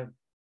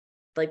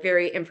 like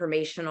very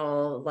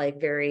informational,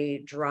 like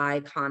very dry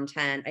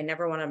content. I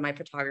never wanted my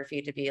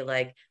photography to be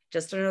like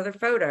just another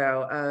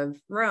photo of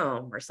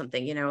Rome or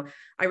something, you know.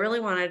 I really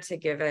wanted to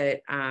give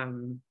it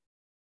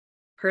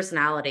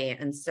personality.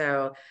 And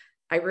so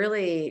I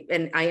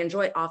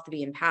enjoy off the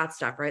beaten path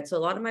stuff, right? So a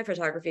lot of my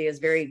photography is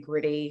very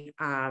gritty.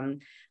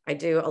 I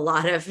do a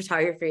lot of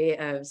photography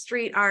of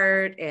street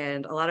art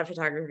and a lot of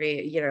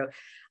photography, you know,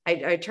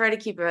 I try to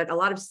keep it a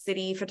lot of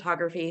city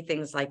photography,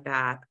 things like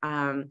that.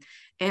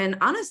 And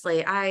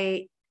honestly,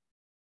 I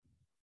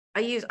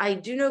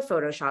do know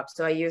Photoshop.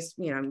 So I use,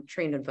 you know, I'm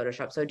trained in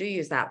Photoshop. So I do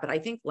use that, but I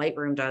think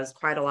Lightroom does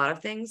quite a lot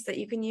of things that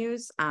you can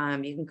use.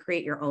 You can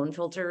create your own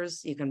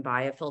filters. You can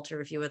buy a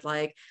filter if you would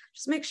like.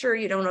 Just make sure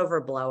you don't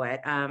overblow it.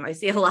 I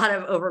see a lot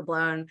of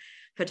overblown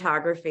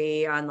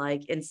photography on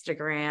like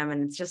Instagram,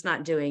 and it's just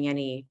not doing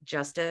any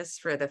justice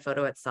for the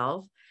photo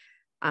itself.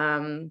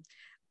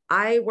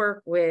 I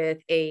work with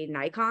a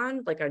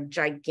Nikon, like a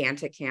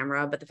gigantic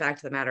camera, but the fact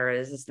of the matter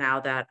is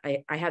now that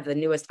I have the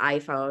newest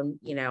iPhone,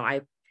 you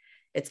know,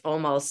 it's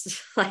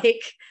almost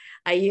like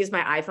I use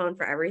my iPhone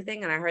for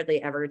everything, and I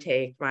hardly ever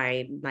take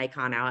my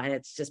Nikon out, and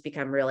it's just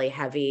become really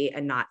heavy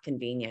and not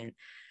convenient.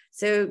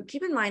 So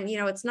keep in mind, you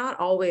know, it's not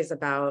always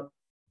about,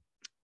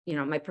 you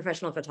know, my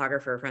professional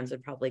photographer friends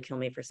would probably kill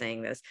me for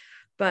saying this,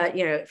 but,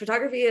 you know,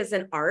 photography is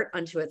an art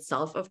unto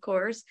itself, of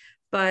course,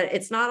 but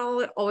it's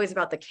not always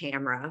about the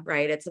camera,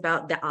 right? It's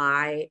about the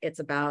eye. It's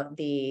about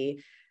the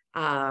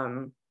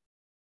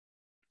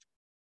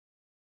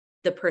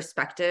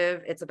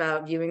perspective. It's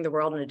about viewing the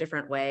world in a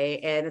different way.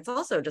 And it's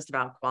also just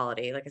about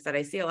quality. Like I said,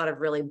 I see a lot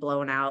of really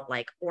blown out,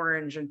 like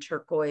orange and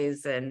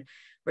turquoise, and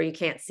where you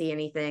can't see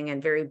anything,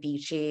 and very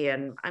beachy.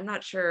 And I'm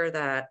not sure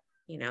that,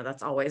 you know,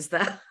 that's always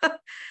the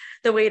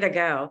the way to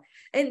go.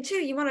 And two,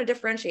 you want to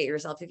differentiate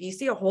yourself. If you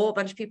see a whole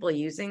bunch of people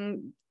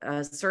using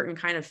a certain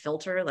kind of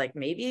filter, like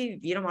maybe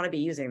you don't want to be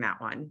using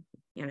that one,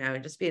 you know,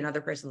 just be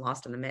another person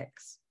lost in the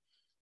mix.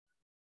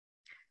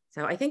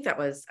 So I think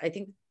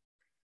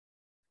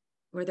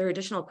were there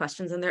additional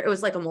questions in there? It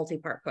was like a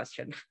multi-part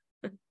question.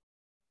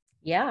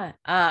 Yeah,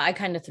 I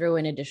kind of threw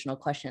in additional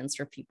questions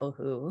for people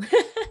who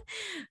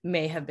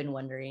may have been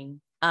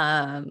wondering.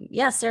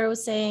 Yeah, Sarah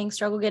was saying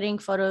struggle getting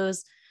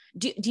photos.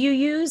 Do you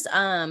use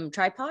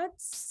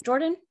tripods,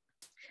 Jordan?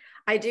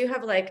 I do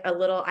have like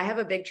I have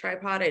a big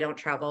tripod. I don't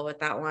travel with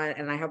that one.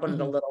 And I have one of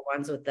the little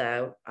ones with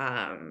the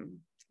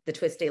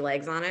twisty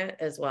legs on it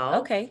as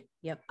well. Okay.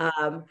 Yep.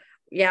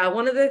 Yeah.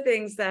 One of the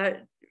things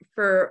that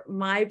for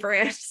my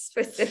brand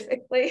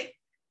specifically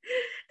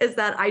is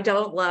that I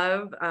don't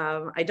love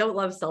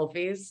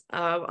selfies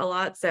a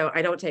lot. So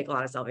I don't take a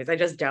lot of selfies. I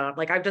just don't.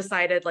 Like, I've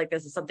decided like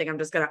this is something I'm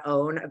just going to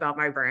own about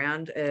my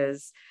brand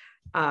is,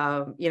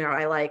 you know,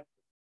 I like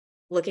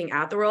looking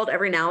at the world.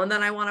 Every now and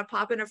then I want to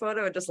pop in a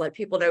photo and just let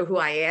people know who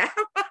I am,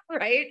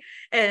 right?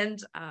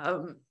 And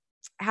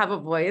have a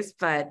voice,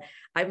 but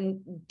I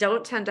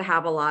don't tend to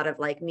have a lot of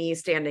like me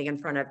standing in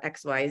front of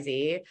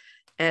XYZ.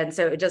 And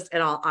so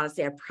in all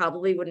honesty, I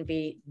probably wouldn't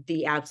be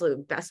the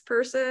absolute best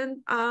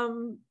person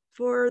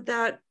for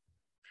that,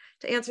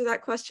 to answer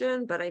that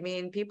question. But I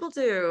mean,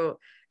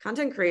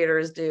 content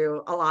creators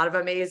do a lot of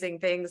amazing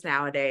things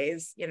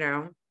nowadays, you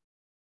know,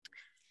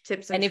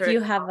 tips and tricks. If you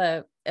have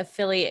an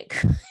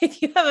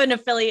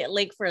affiliate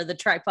link for the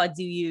tripods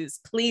you use,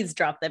 please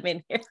drop them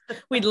in here.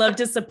 We'd love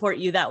to support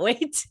you that way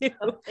too.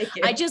 Oh,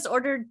 I just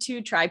ordered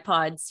 2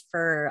 tripods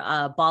for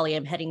Bali.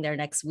 I'm heading there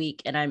next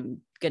week, and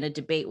I'm going to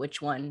debate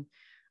which one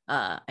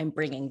I'm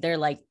bringing.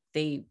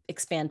 They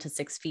expand to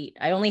 6 feet.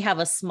 I only have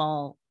a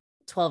small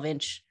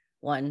 12-inch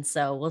one,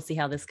 so we'll see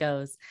how this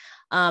goes.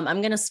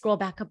 I'm going to scroll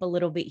back up a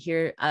little bit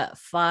here.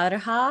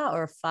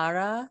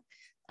 Farah,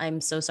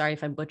 I'm so sorry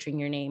if I'm butchering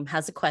your name,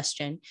 has a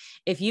question.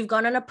 If you've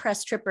gone on a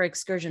press trip or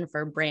excursion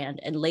for a brand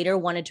and later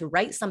wanted to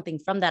write something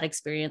from that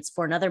experience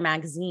for another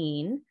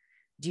magazine,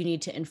 do you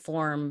need to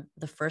inform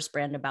the first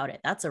brand about it?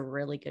 That's a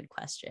really good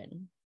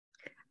question.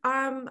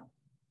 I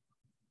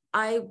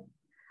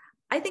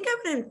think I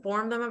would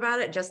inform them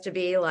about it just to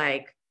be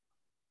like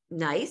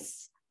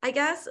nice, I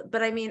guess.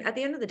 But I mean, at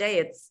the end of the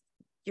day,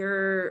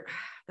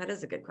 that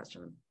is a good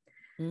question.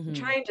 I'm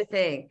trying to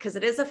think, because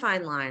it is a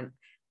fine line.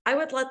 I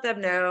would let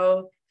them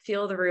know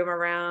feel the room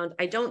around.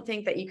 I don't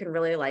think that you can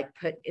really like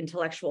put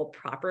intellectual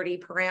property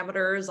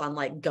parameters on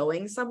like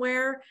going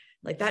somewhere.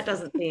 Like that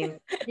doesn't seem,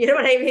 you know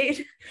what I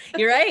mean?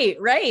 You're right.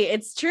 Right.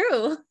 It's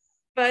true.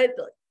 But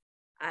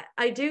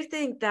I do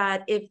think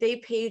that if they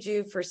paid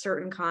you for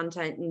certain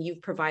content and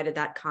you've provided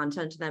that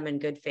content to them in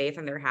good faith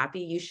and they're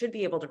happy, you should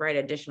be able to write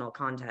additional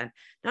content.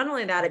 Not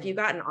only that, if you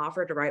got an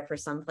offer to write for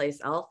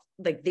someplace else,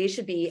 like they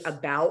should be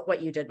about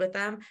what you did with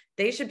them.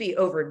 They should be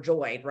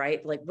overjoyed,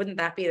 right? Like, wouldn't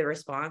that be the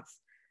response?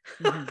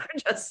 Mm-hmm.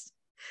 Just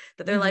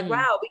that they're like,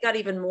 wow, we got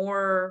even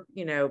more,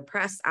 you know,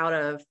 press out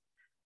of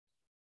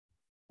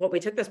what we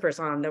took this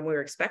person on than we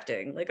were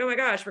expecting. Like, oh my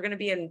gosh, we're going to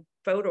be in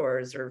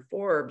Photos or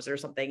Forbes or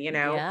something, you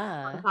know,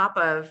 on top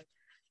of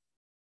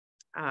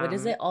what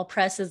is it? All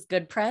press is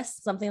good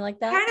press, something like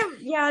that. Kind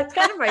of, yeah, it's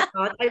kind of my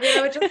thought. I mean,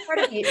 I would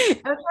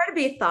try to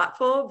be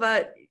thoughtful,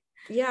 but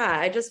yeah,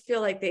 I just feel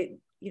like they,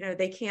 you know,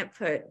 they can't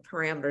put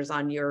parameters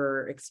on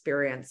your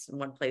experience in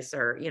one place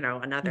or, you know,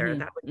 another.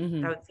 That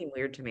would seem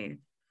weird to me.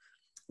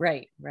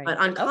 Right, right. But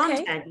on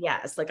content,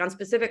 yes, like on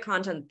specific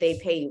content they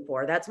pay you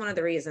for. That's one of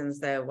the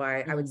reasons though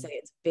why I would say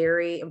it's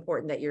very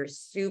important that you're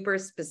super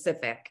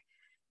specific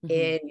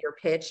in your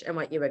pitch and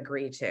what you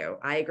agree to.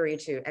 I agree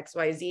to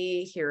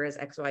XYZ, here is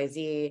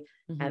XYZ,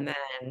 and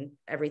then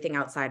everything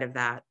outside of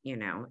that, you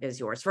know, is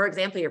yours. For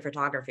example, your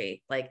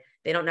photography, like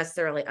they don't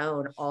necessarily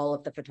own all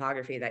of the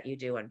photography that you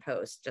do and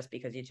post just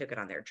because you took it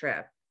on their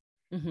trip.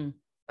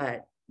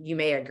 But you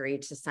may agree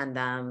to send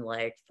them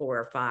like 4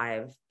 or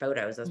 5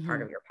 photos as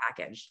part of your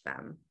package to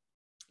them.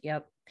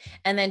 Yep.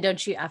 And then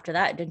don't you have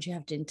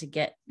to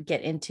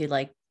get into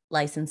like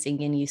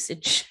licensing and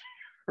usage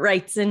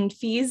rights and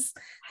fees?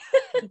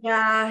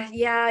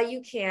 Yeah,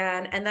 you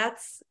can. And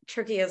that's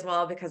tricky as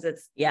well because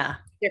it's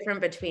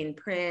different between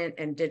print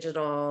and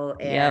digital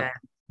and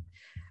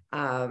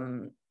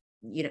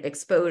you know,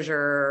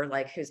 exposure,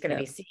 like who's going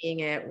to be seeing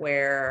it,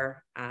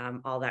 where,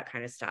 all that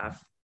kind of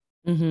stuff.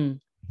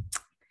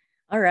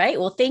 All right.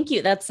 Well, thank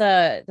you.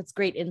 That's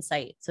great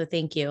insight. So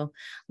thank you.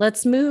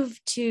 Let's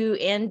move to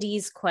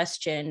Andy's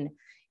question.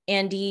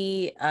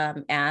 Andy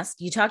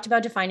asked, you talked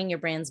about defining your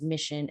brand's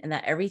mission and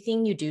that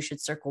everything you do should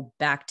circle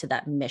back to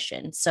that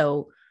mission.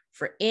 So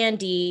for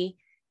Andy,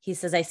 he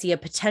says, I see a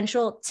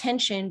potential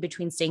tension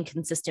between staying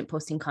consistent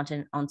posting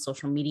content on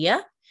social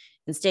media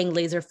and staying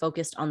laser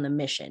focused on the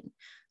mission.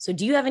 So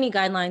do you have any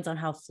guidelines on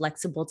how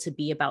flexible to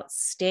be about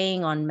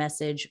staying on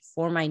message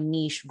for my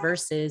niche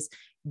versus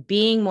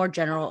being more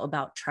general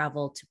about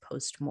travel to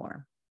post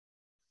more?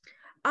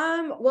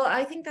 Well,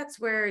 I think that's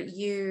where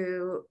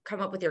you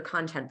come up with your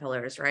content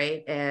pillars,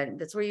 right? And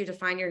that's where you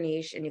define your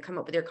niche and you come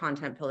up with your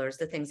content pillars,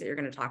 the things that you're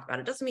going to talk about.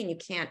 It doesn't mean you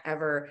can't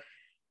ever,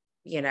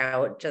 you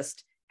know,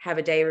 just have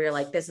a day where you're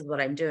like, this is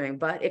what I'm doing.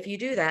 But if you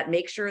do that,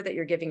 make sure that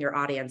you're giving your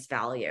audience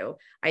value.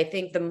 I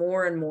think the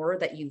more and more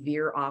that you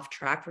veer off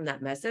track from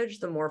that message,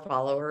 the more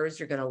followers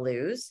you're going to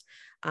lose,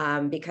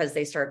 because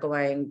they start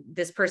going,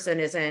 this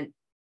person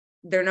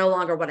they're no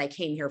longer what I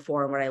came here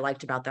for and what I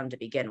liked about them to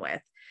begin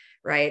with.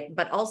 Right.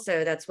 But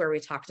also that's where we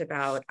talked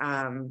about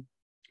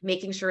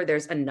making sure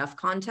there's enough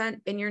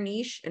content in your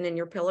niche and in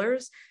your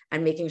pillars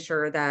and making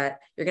sure that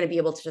you're going to be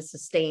able to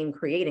sustain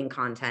creating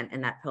content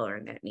in that pillar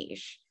and that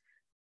niche.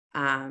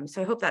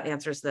 So I hope that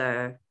answers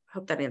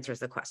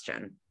the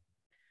question.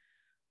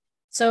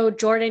 So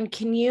Jordan,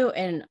 can you,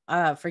 and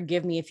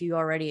forgive me if you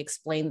already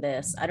explained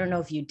this, I don't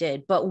know if you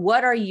did, but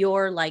what are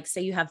your, like,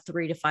 say you have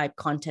 3 to 5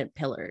 content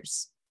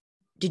pillars.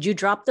 Did you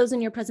drop those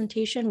in your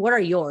presentation? What are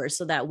yours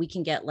so that we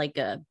can get like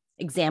a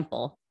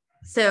example?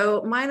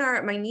 So my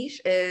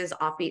niche is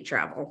offbeat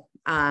travel.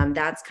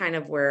 That's kind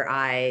of where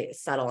I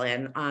settle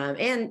in,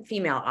 and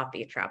female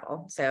offbeat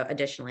travel. So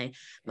additionally,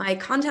 my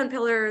content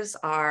pillars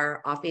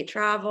are offbeat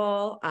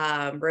travel,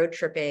 road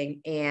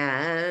tripping,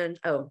 and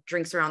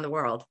drinks around the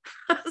world.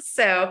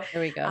 So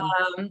there we go.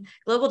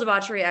 Global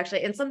Debauchery,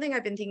 actually, and something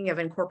I've been thinking of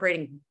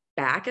incorporating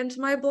back into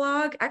my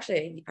blog.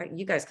 Actually,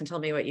 you guys can tell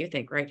me what you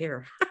think right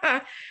here.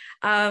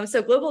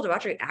 So Global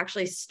Debauchery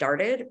actually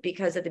started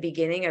because at the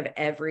beginning of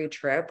every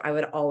trip, I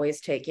would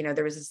always take, you know,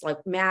 there was this like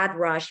mad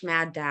rush,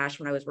 mad dash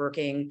when I was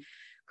working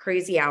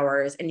crazy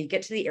hours, and you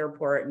get to the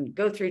airport and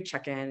go through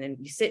check-in and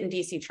you sit in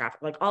DC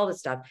traffic, like all this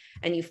stuff.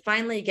 And you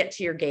finally get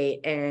to your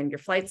gate and your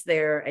flight's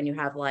there and you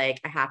have like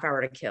a half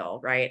hour to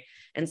kill. Right.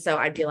 And so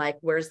I'd be like,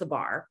 where's the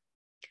bar?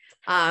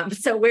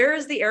 So where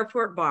is the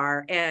airport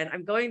bar? And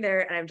I'm going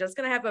there and I'm just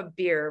going to have a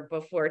beer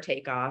before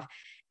takeoff.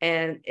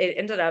 And it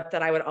ended up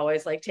that I would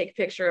always like take a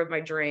picture of my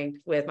drink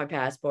with my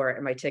passport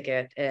and my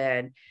ticket.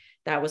 And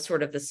that was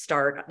sort of the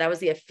start. That was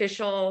the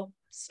official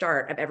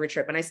start of every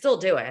trip. And I still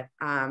do it.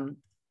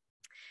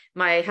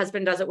 My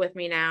husband does it with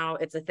me now.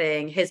 It's a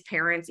thing. His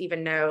parents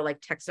even know, like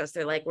text us.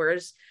 They're like,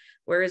 where's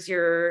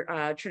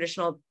your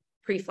traditional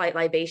pre-flight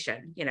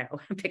libation, you know,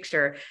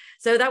 picture.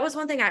 So that was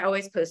one thing I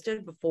always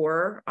posted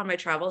before on my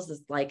travels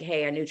is like,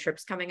 hey, a new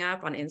trip's coming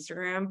up on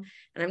Instagram.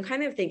 And I'm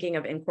kind of thinking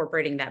of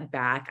incorporating that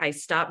back. I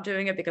stopped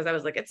doing it because I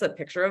was like, it's a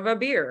picture of a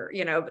beer,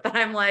 you know, but then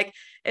I'm like,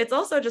 it's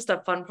also just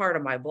a fun part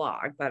of my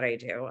blog that I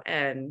do.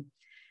 And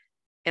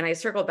I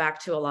circle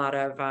back to a lot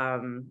of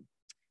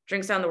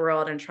drinks around the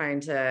world and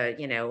trying to,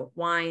 you know,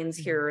 wines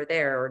here or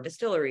there, or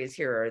distilleries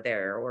here or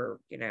there,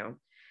 or, you know,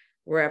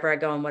 wherever I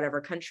go in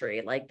whatever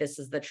country, like this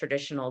is the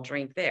traditional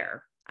drink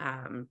there.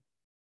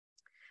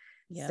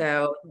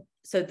 So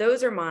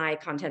those are my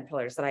content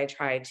pillars that I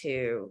try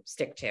to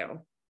stick to.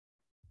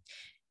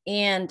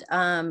 And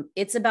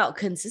it's about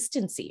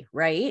consistency,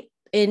 right?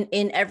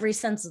 In every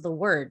sense of the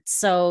word.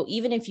 So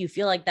even if you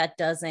feel like that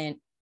doesn't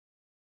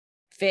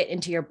fit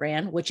into your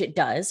brand, which it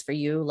does for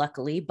you,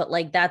 luckily, but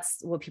like that's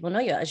what people know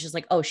you as. It's just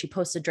like, oh, she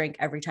posts a drink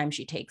every time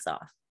she takes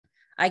off.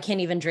 I can't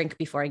even drink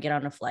before I get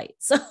on a flight.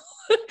 So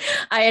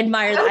I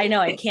admire that. I know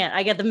I can't.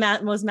 I get the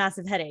most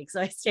massive headache.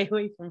 So I stay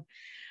away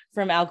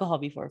from alcohol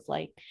before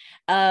flight.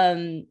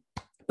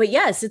 But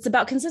yes, it's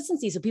about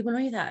consistency. So people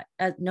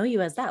know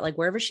you as that. Like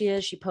wherever she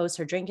is, she posts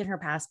her drink in her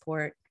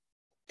passport.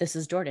 This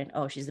is Jordan.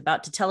 Oh, she's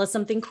about to tell us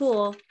something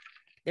cool.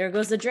 There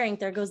goes the drink.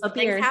 There goes the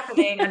beer.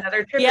 Happening.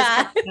 Another trip is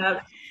coming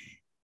up.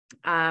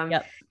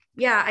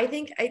 Yeah, I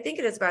think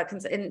it is about,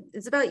 and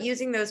it's about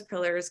using those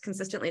pillars,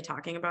 consistently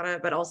talking about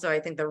it. But also I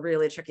think the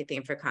really tricky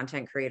thing for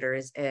content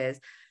creators is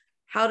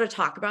how to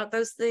talk about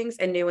those things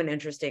in new and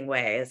interesting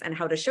ways, and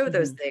how to show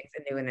those things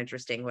in new and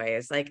interesting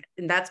ways. Like,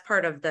 and that's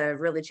part of the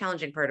really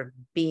challenging part of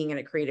being in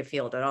a creative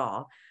field at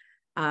all.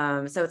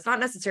 So it's not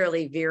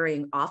necessarily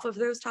veering off of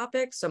those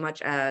topics so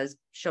much as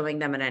showing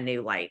them in a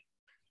new light.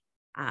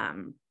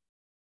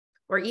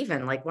 Or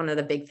even like one of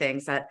the big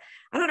things that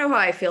I don't know how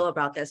I feel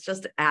about this,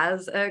 just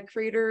as a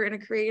creator and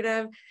a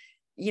creative,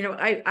 you know,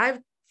 I've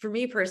for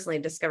me personally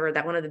discovered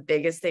that one of the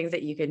biggest things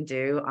that you can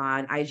do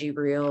on IG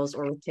Reels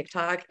or with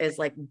TikTok is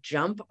like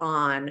jump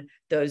on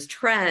those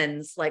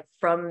trends like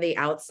from the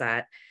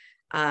outset.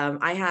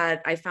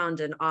 I found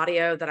an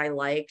audio that I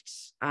liked,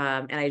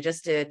 and I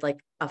just did like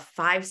a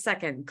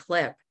 5-second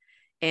clip,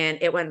 and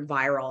it went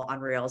viral on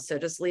Reels. So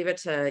just leave it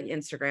to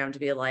Instagram to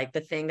be like,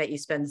 the thing that you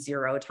spend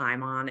 0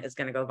 time on is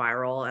going to go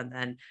viral. And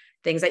then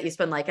things that you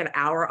spend like an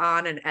hour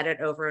on and edit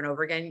over and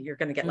over again, you're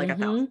going to get like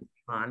 1,000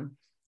 on.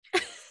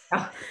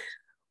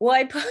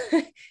 Well,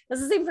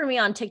 that's the same for me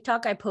on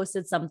TikTok. I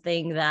posted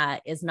something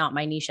that is not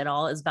my niche at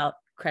all. It's about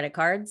credit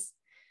cards.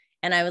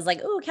 And I was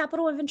like, oh,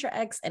 Capital Adventure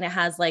X. And it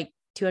has like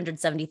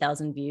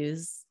 270,000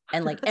 views.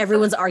 And like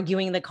everyone's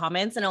arguing in the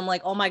comments. And I'm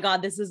like, oh my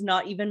God, this is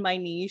not even my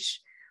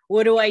niche.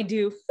 What do I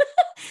do?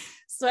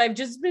 So I've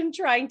just been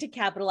trying to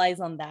capitalize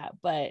on that.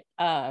 But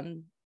I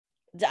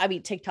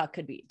mean,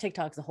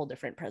 TikTok's a whole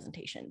different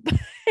presentation.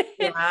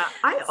 Yeah,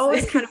 I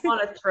always kind of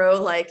want to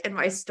throw like in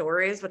my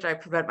stories, which I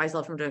prevent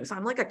myself from doing. So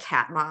I'm like a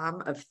cat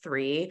mom of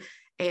 3.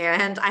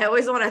 And I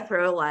always want to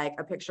throw like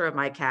a picture of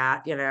my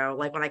cat, you know,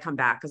 like when I come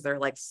back, because they're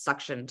like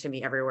suctioned to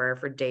me everywhere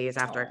for days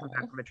after I come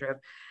back from a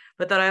trip.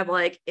 But then I'm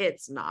like,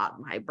 it's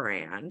not my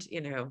brand,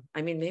 you know.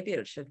 I mean, maybe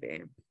it should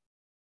be.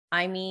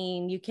 I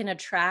mean, you can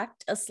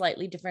attract a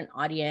slightly different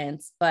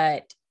audience,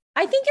 but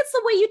I think it's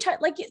the way you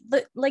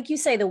like you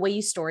say, the way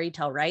you story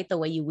tell, right? The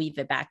way you weave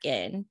it back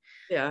in.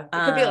 Yeah, it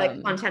could be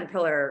like content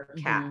pillar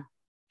cat.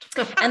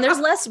 And there's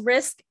less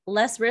risk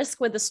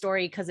with the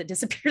story because it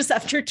disappears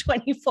after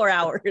 24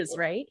 hours,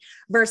 right?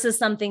 Versus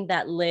something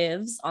that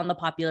lives on the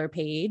popular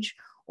page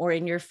or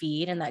in your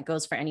feed, and that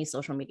goes for any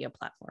social media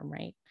platform,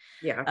 right?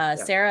 Yeah.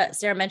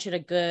 Sarah mentioned a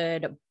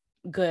good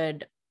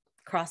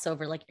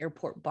crossover, like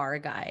airport bar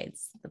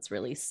guides. It's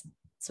really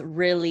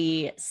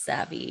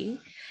savvy.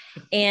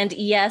 And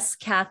yes,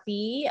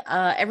 Kathy,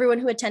 everyone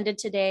who attended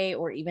today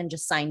or even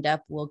just signed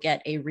up will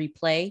get a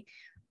replay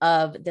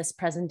of this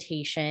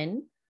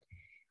presentation.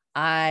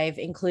 I've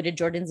included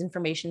Jordan's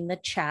information in the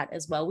chat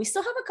as well. We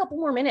still have a couple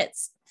more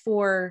minutes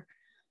for,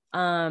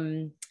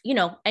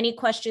 any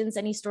questions,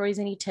 any stories,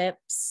 any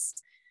tips.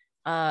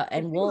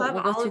 And we'll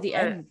go through the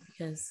end,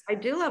 because I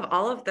do love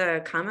all of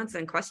the comments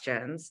and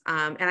questions.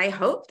 And I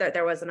hope that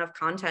there was enough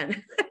content,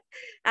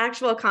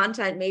 actual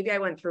content. Maybe I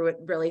went through it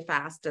really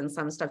fast, and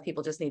some stuff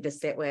people just need to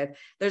sit with.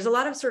 There's a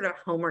lot of sort of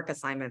homework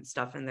assignment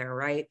stuff in there,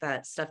 right?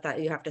 That stuff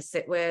that you have to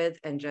sit with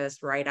and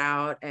just write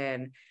out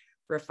and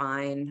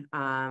refine,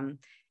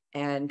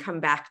 and come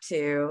back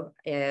to,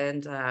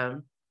 and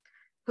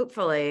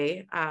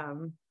hopefully,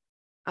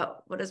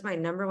 what is my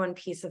number one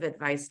piece of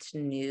advice to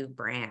new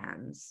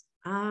brands?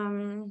 It's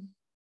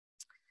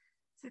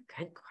a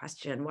good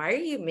question. Why are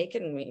you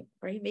making me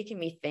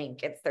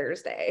think? It's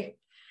Thursday.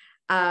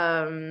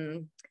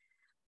 Honestly,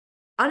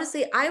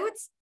 I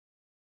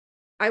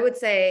would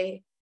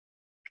say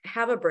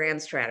have a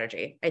brand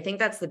strategy. I think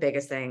that's the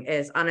biggest thing,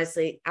 is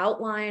honestly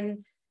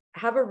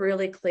have a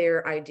really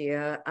clear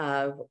idea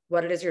of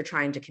what it is you're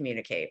trying to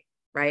communicate,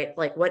 right?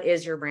 Like, what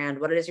is your brand?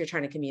 What it is you're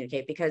trying to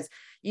communicate? Because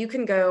you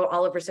can go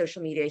all over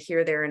social media,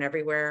 here, there, and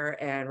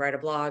everywhere, and write a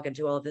blog and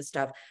do all of this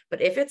stuff. But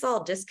if it's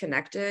all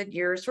disconnected,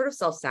 you're sort of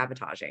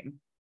self-sabotaging,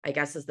 I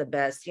guess, is the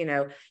best. You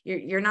know,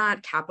 you're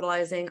not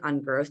capitalizing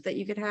on growth that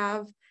you could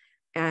have.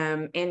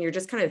 And you're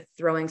just kind of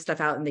throwing stuff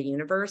out in the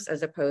universe,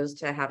 as opposed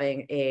to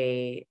having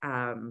a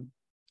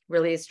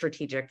really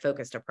strategic,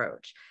 focused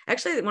approach.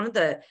 Actually, one of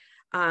the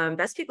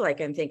best people I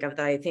can think of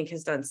that I think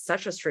has done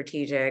such a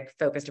strategic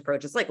focused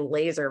approach. It's like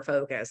laser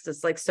focused.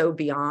 It's like so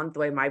beyond the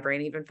way my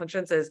brain even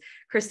functions, is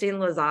Christine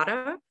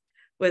Lozada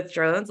with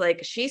drones.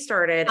 Like she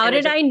started. How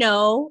did I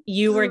know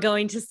you were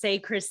going to say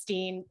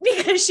Christine?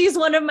 Because she's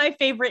one of my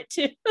favorite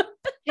too.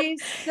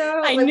 She's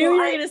so, I knew you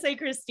were going to say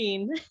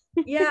Christine.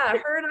 Yeah,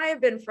 her and I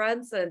have been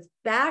friends since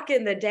back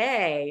in the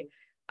day.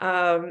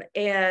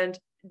 And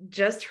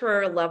just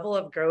her level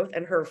of growth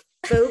and her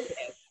focus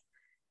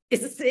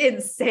is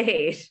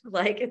insane.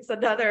 Like it's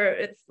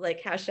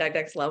like hashtag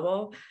next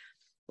level.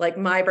 Like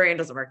my brain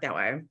doesn't work that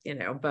way,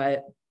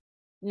 but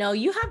no,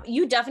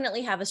 you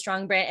definitely have a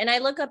strong brand. And I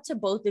look up to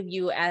both of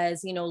you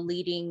as,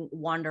 leading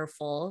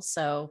wonderful.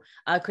 So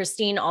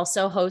Christine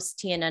also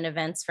hosts TNN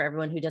events for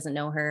everyone who doesn't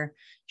know her.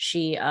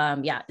 She,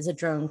 is a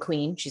drone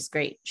queen. She's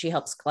great. She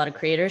helps a lot of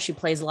creators. She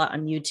plays a lot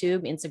on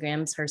YouTube.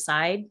 Instagram's her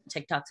side.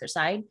 TikTok's her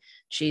side.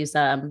 She's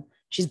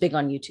big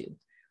on YouTube.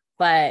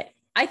 But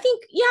I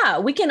think,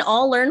 we can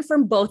all learn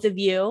from both of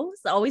you.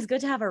 It's always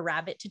good to have a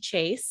rabbit to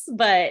chase,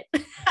 but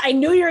I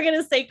knew you were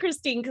going to say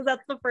Christine because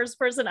that's the first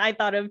person I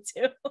thought of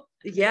too.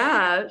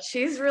 Yeah,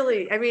 she's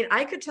really,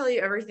 I could tell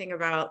you everything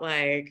about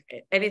like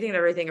anything and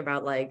everything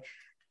about like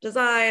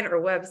design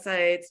or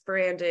websites,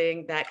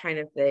 branding, that kind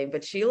of thing.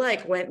 But she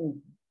like went and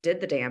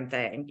did the damn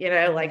thing,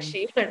 like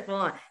she went full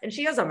on, and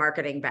she has a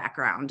marketing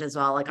background as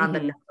well, like on the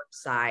network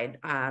side.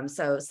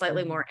 So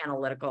slightly more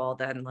analytical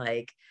than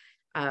like,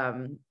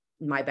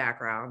 my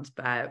background,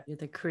 but you're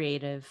the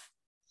creative.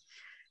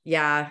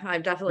 Yeah,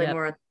 I'm definitely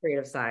more on the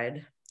creative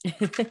side.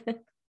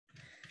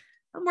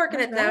 I'm working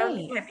it though.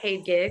 My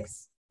paid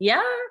gigs.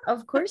 Yeah,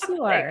 of course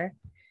you are.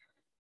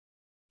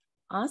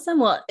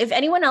 Awesome. Well, if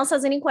anyone else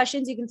has any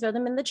questions, you can throw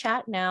them in the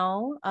chat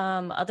now.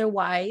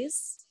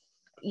 Otherwise,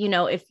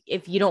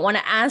 if you don't want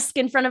to ask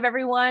in front of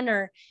everyone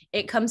or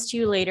it comes to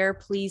you later,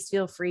 please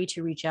feel free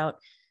to reach out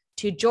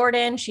to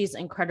Jordan. She's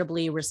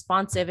incredibly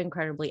responsive,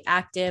 incredibly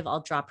active.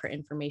 I'll drop her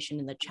information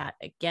in the chat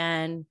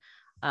again.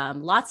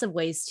 Lots of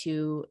ways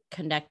to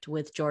connect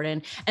with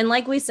Jordan. And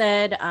like we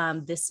said,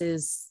 this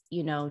is,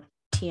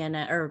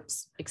 TNN,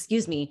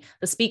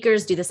 the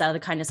speakers do this out of the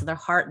kindness of their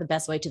heart. The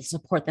best way to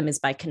support them is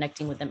by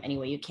connecting with them any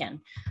way you can.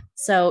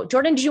 So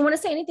Jordan, did you want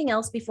to say anything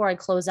else before I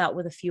close out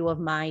with a few of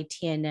my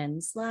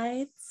TNN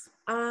slides?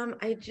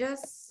 I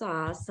just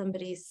saw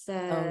somebody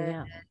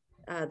said,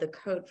 the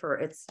code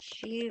for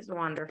she's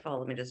wonderful.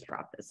 Let me just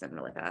drop this in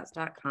really fast.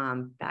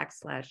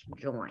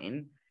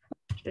 .com/join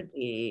should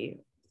be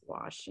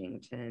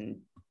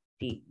Washington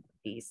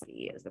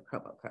DC as the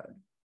promo code.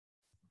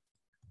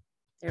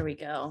 There we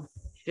go.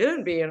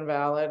 Shouldn't be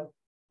invalid.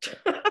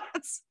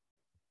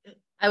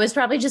 I was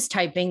probably just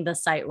typing the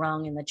site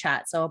wrong in the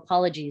chat, so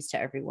apologies to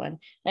everyone.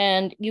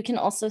 And you can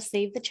also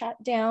save the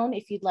chat down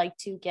if you'd like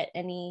to get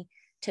any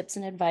tips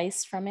and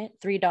advice from it.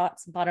 3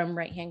 dots, bottom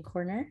right-hand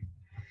corner.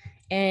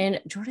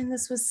 And Jordan,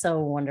 this was so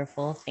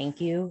wonderful.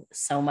 Thank you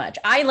so much.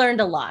 I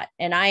learned a lot,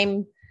 and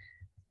I'm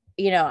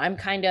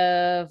kind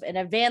of an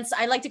advanced,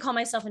 I like to call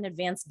myself an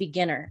advanced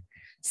beginner.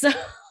 So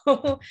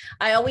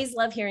I always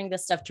love hearing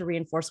this stuff to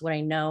reinforce what I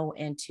know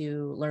and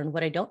to learn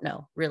what I don't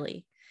know,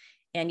 really.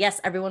 And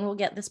yes, everyone will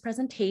get this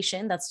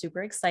presentation. That's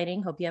super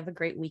exciting. Hope you have a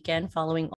great weekend following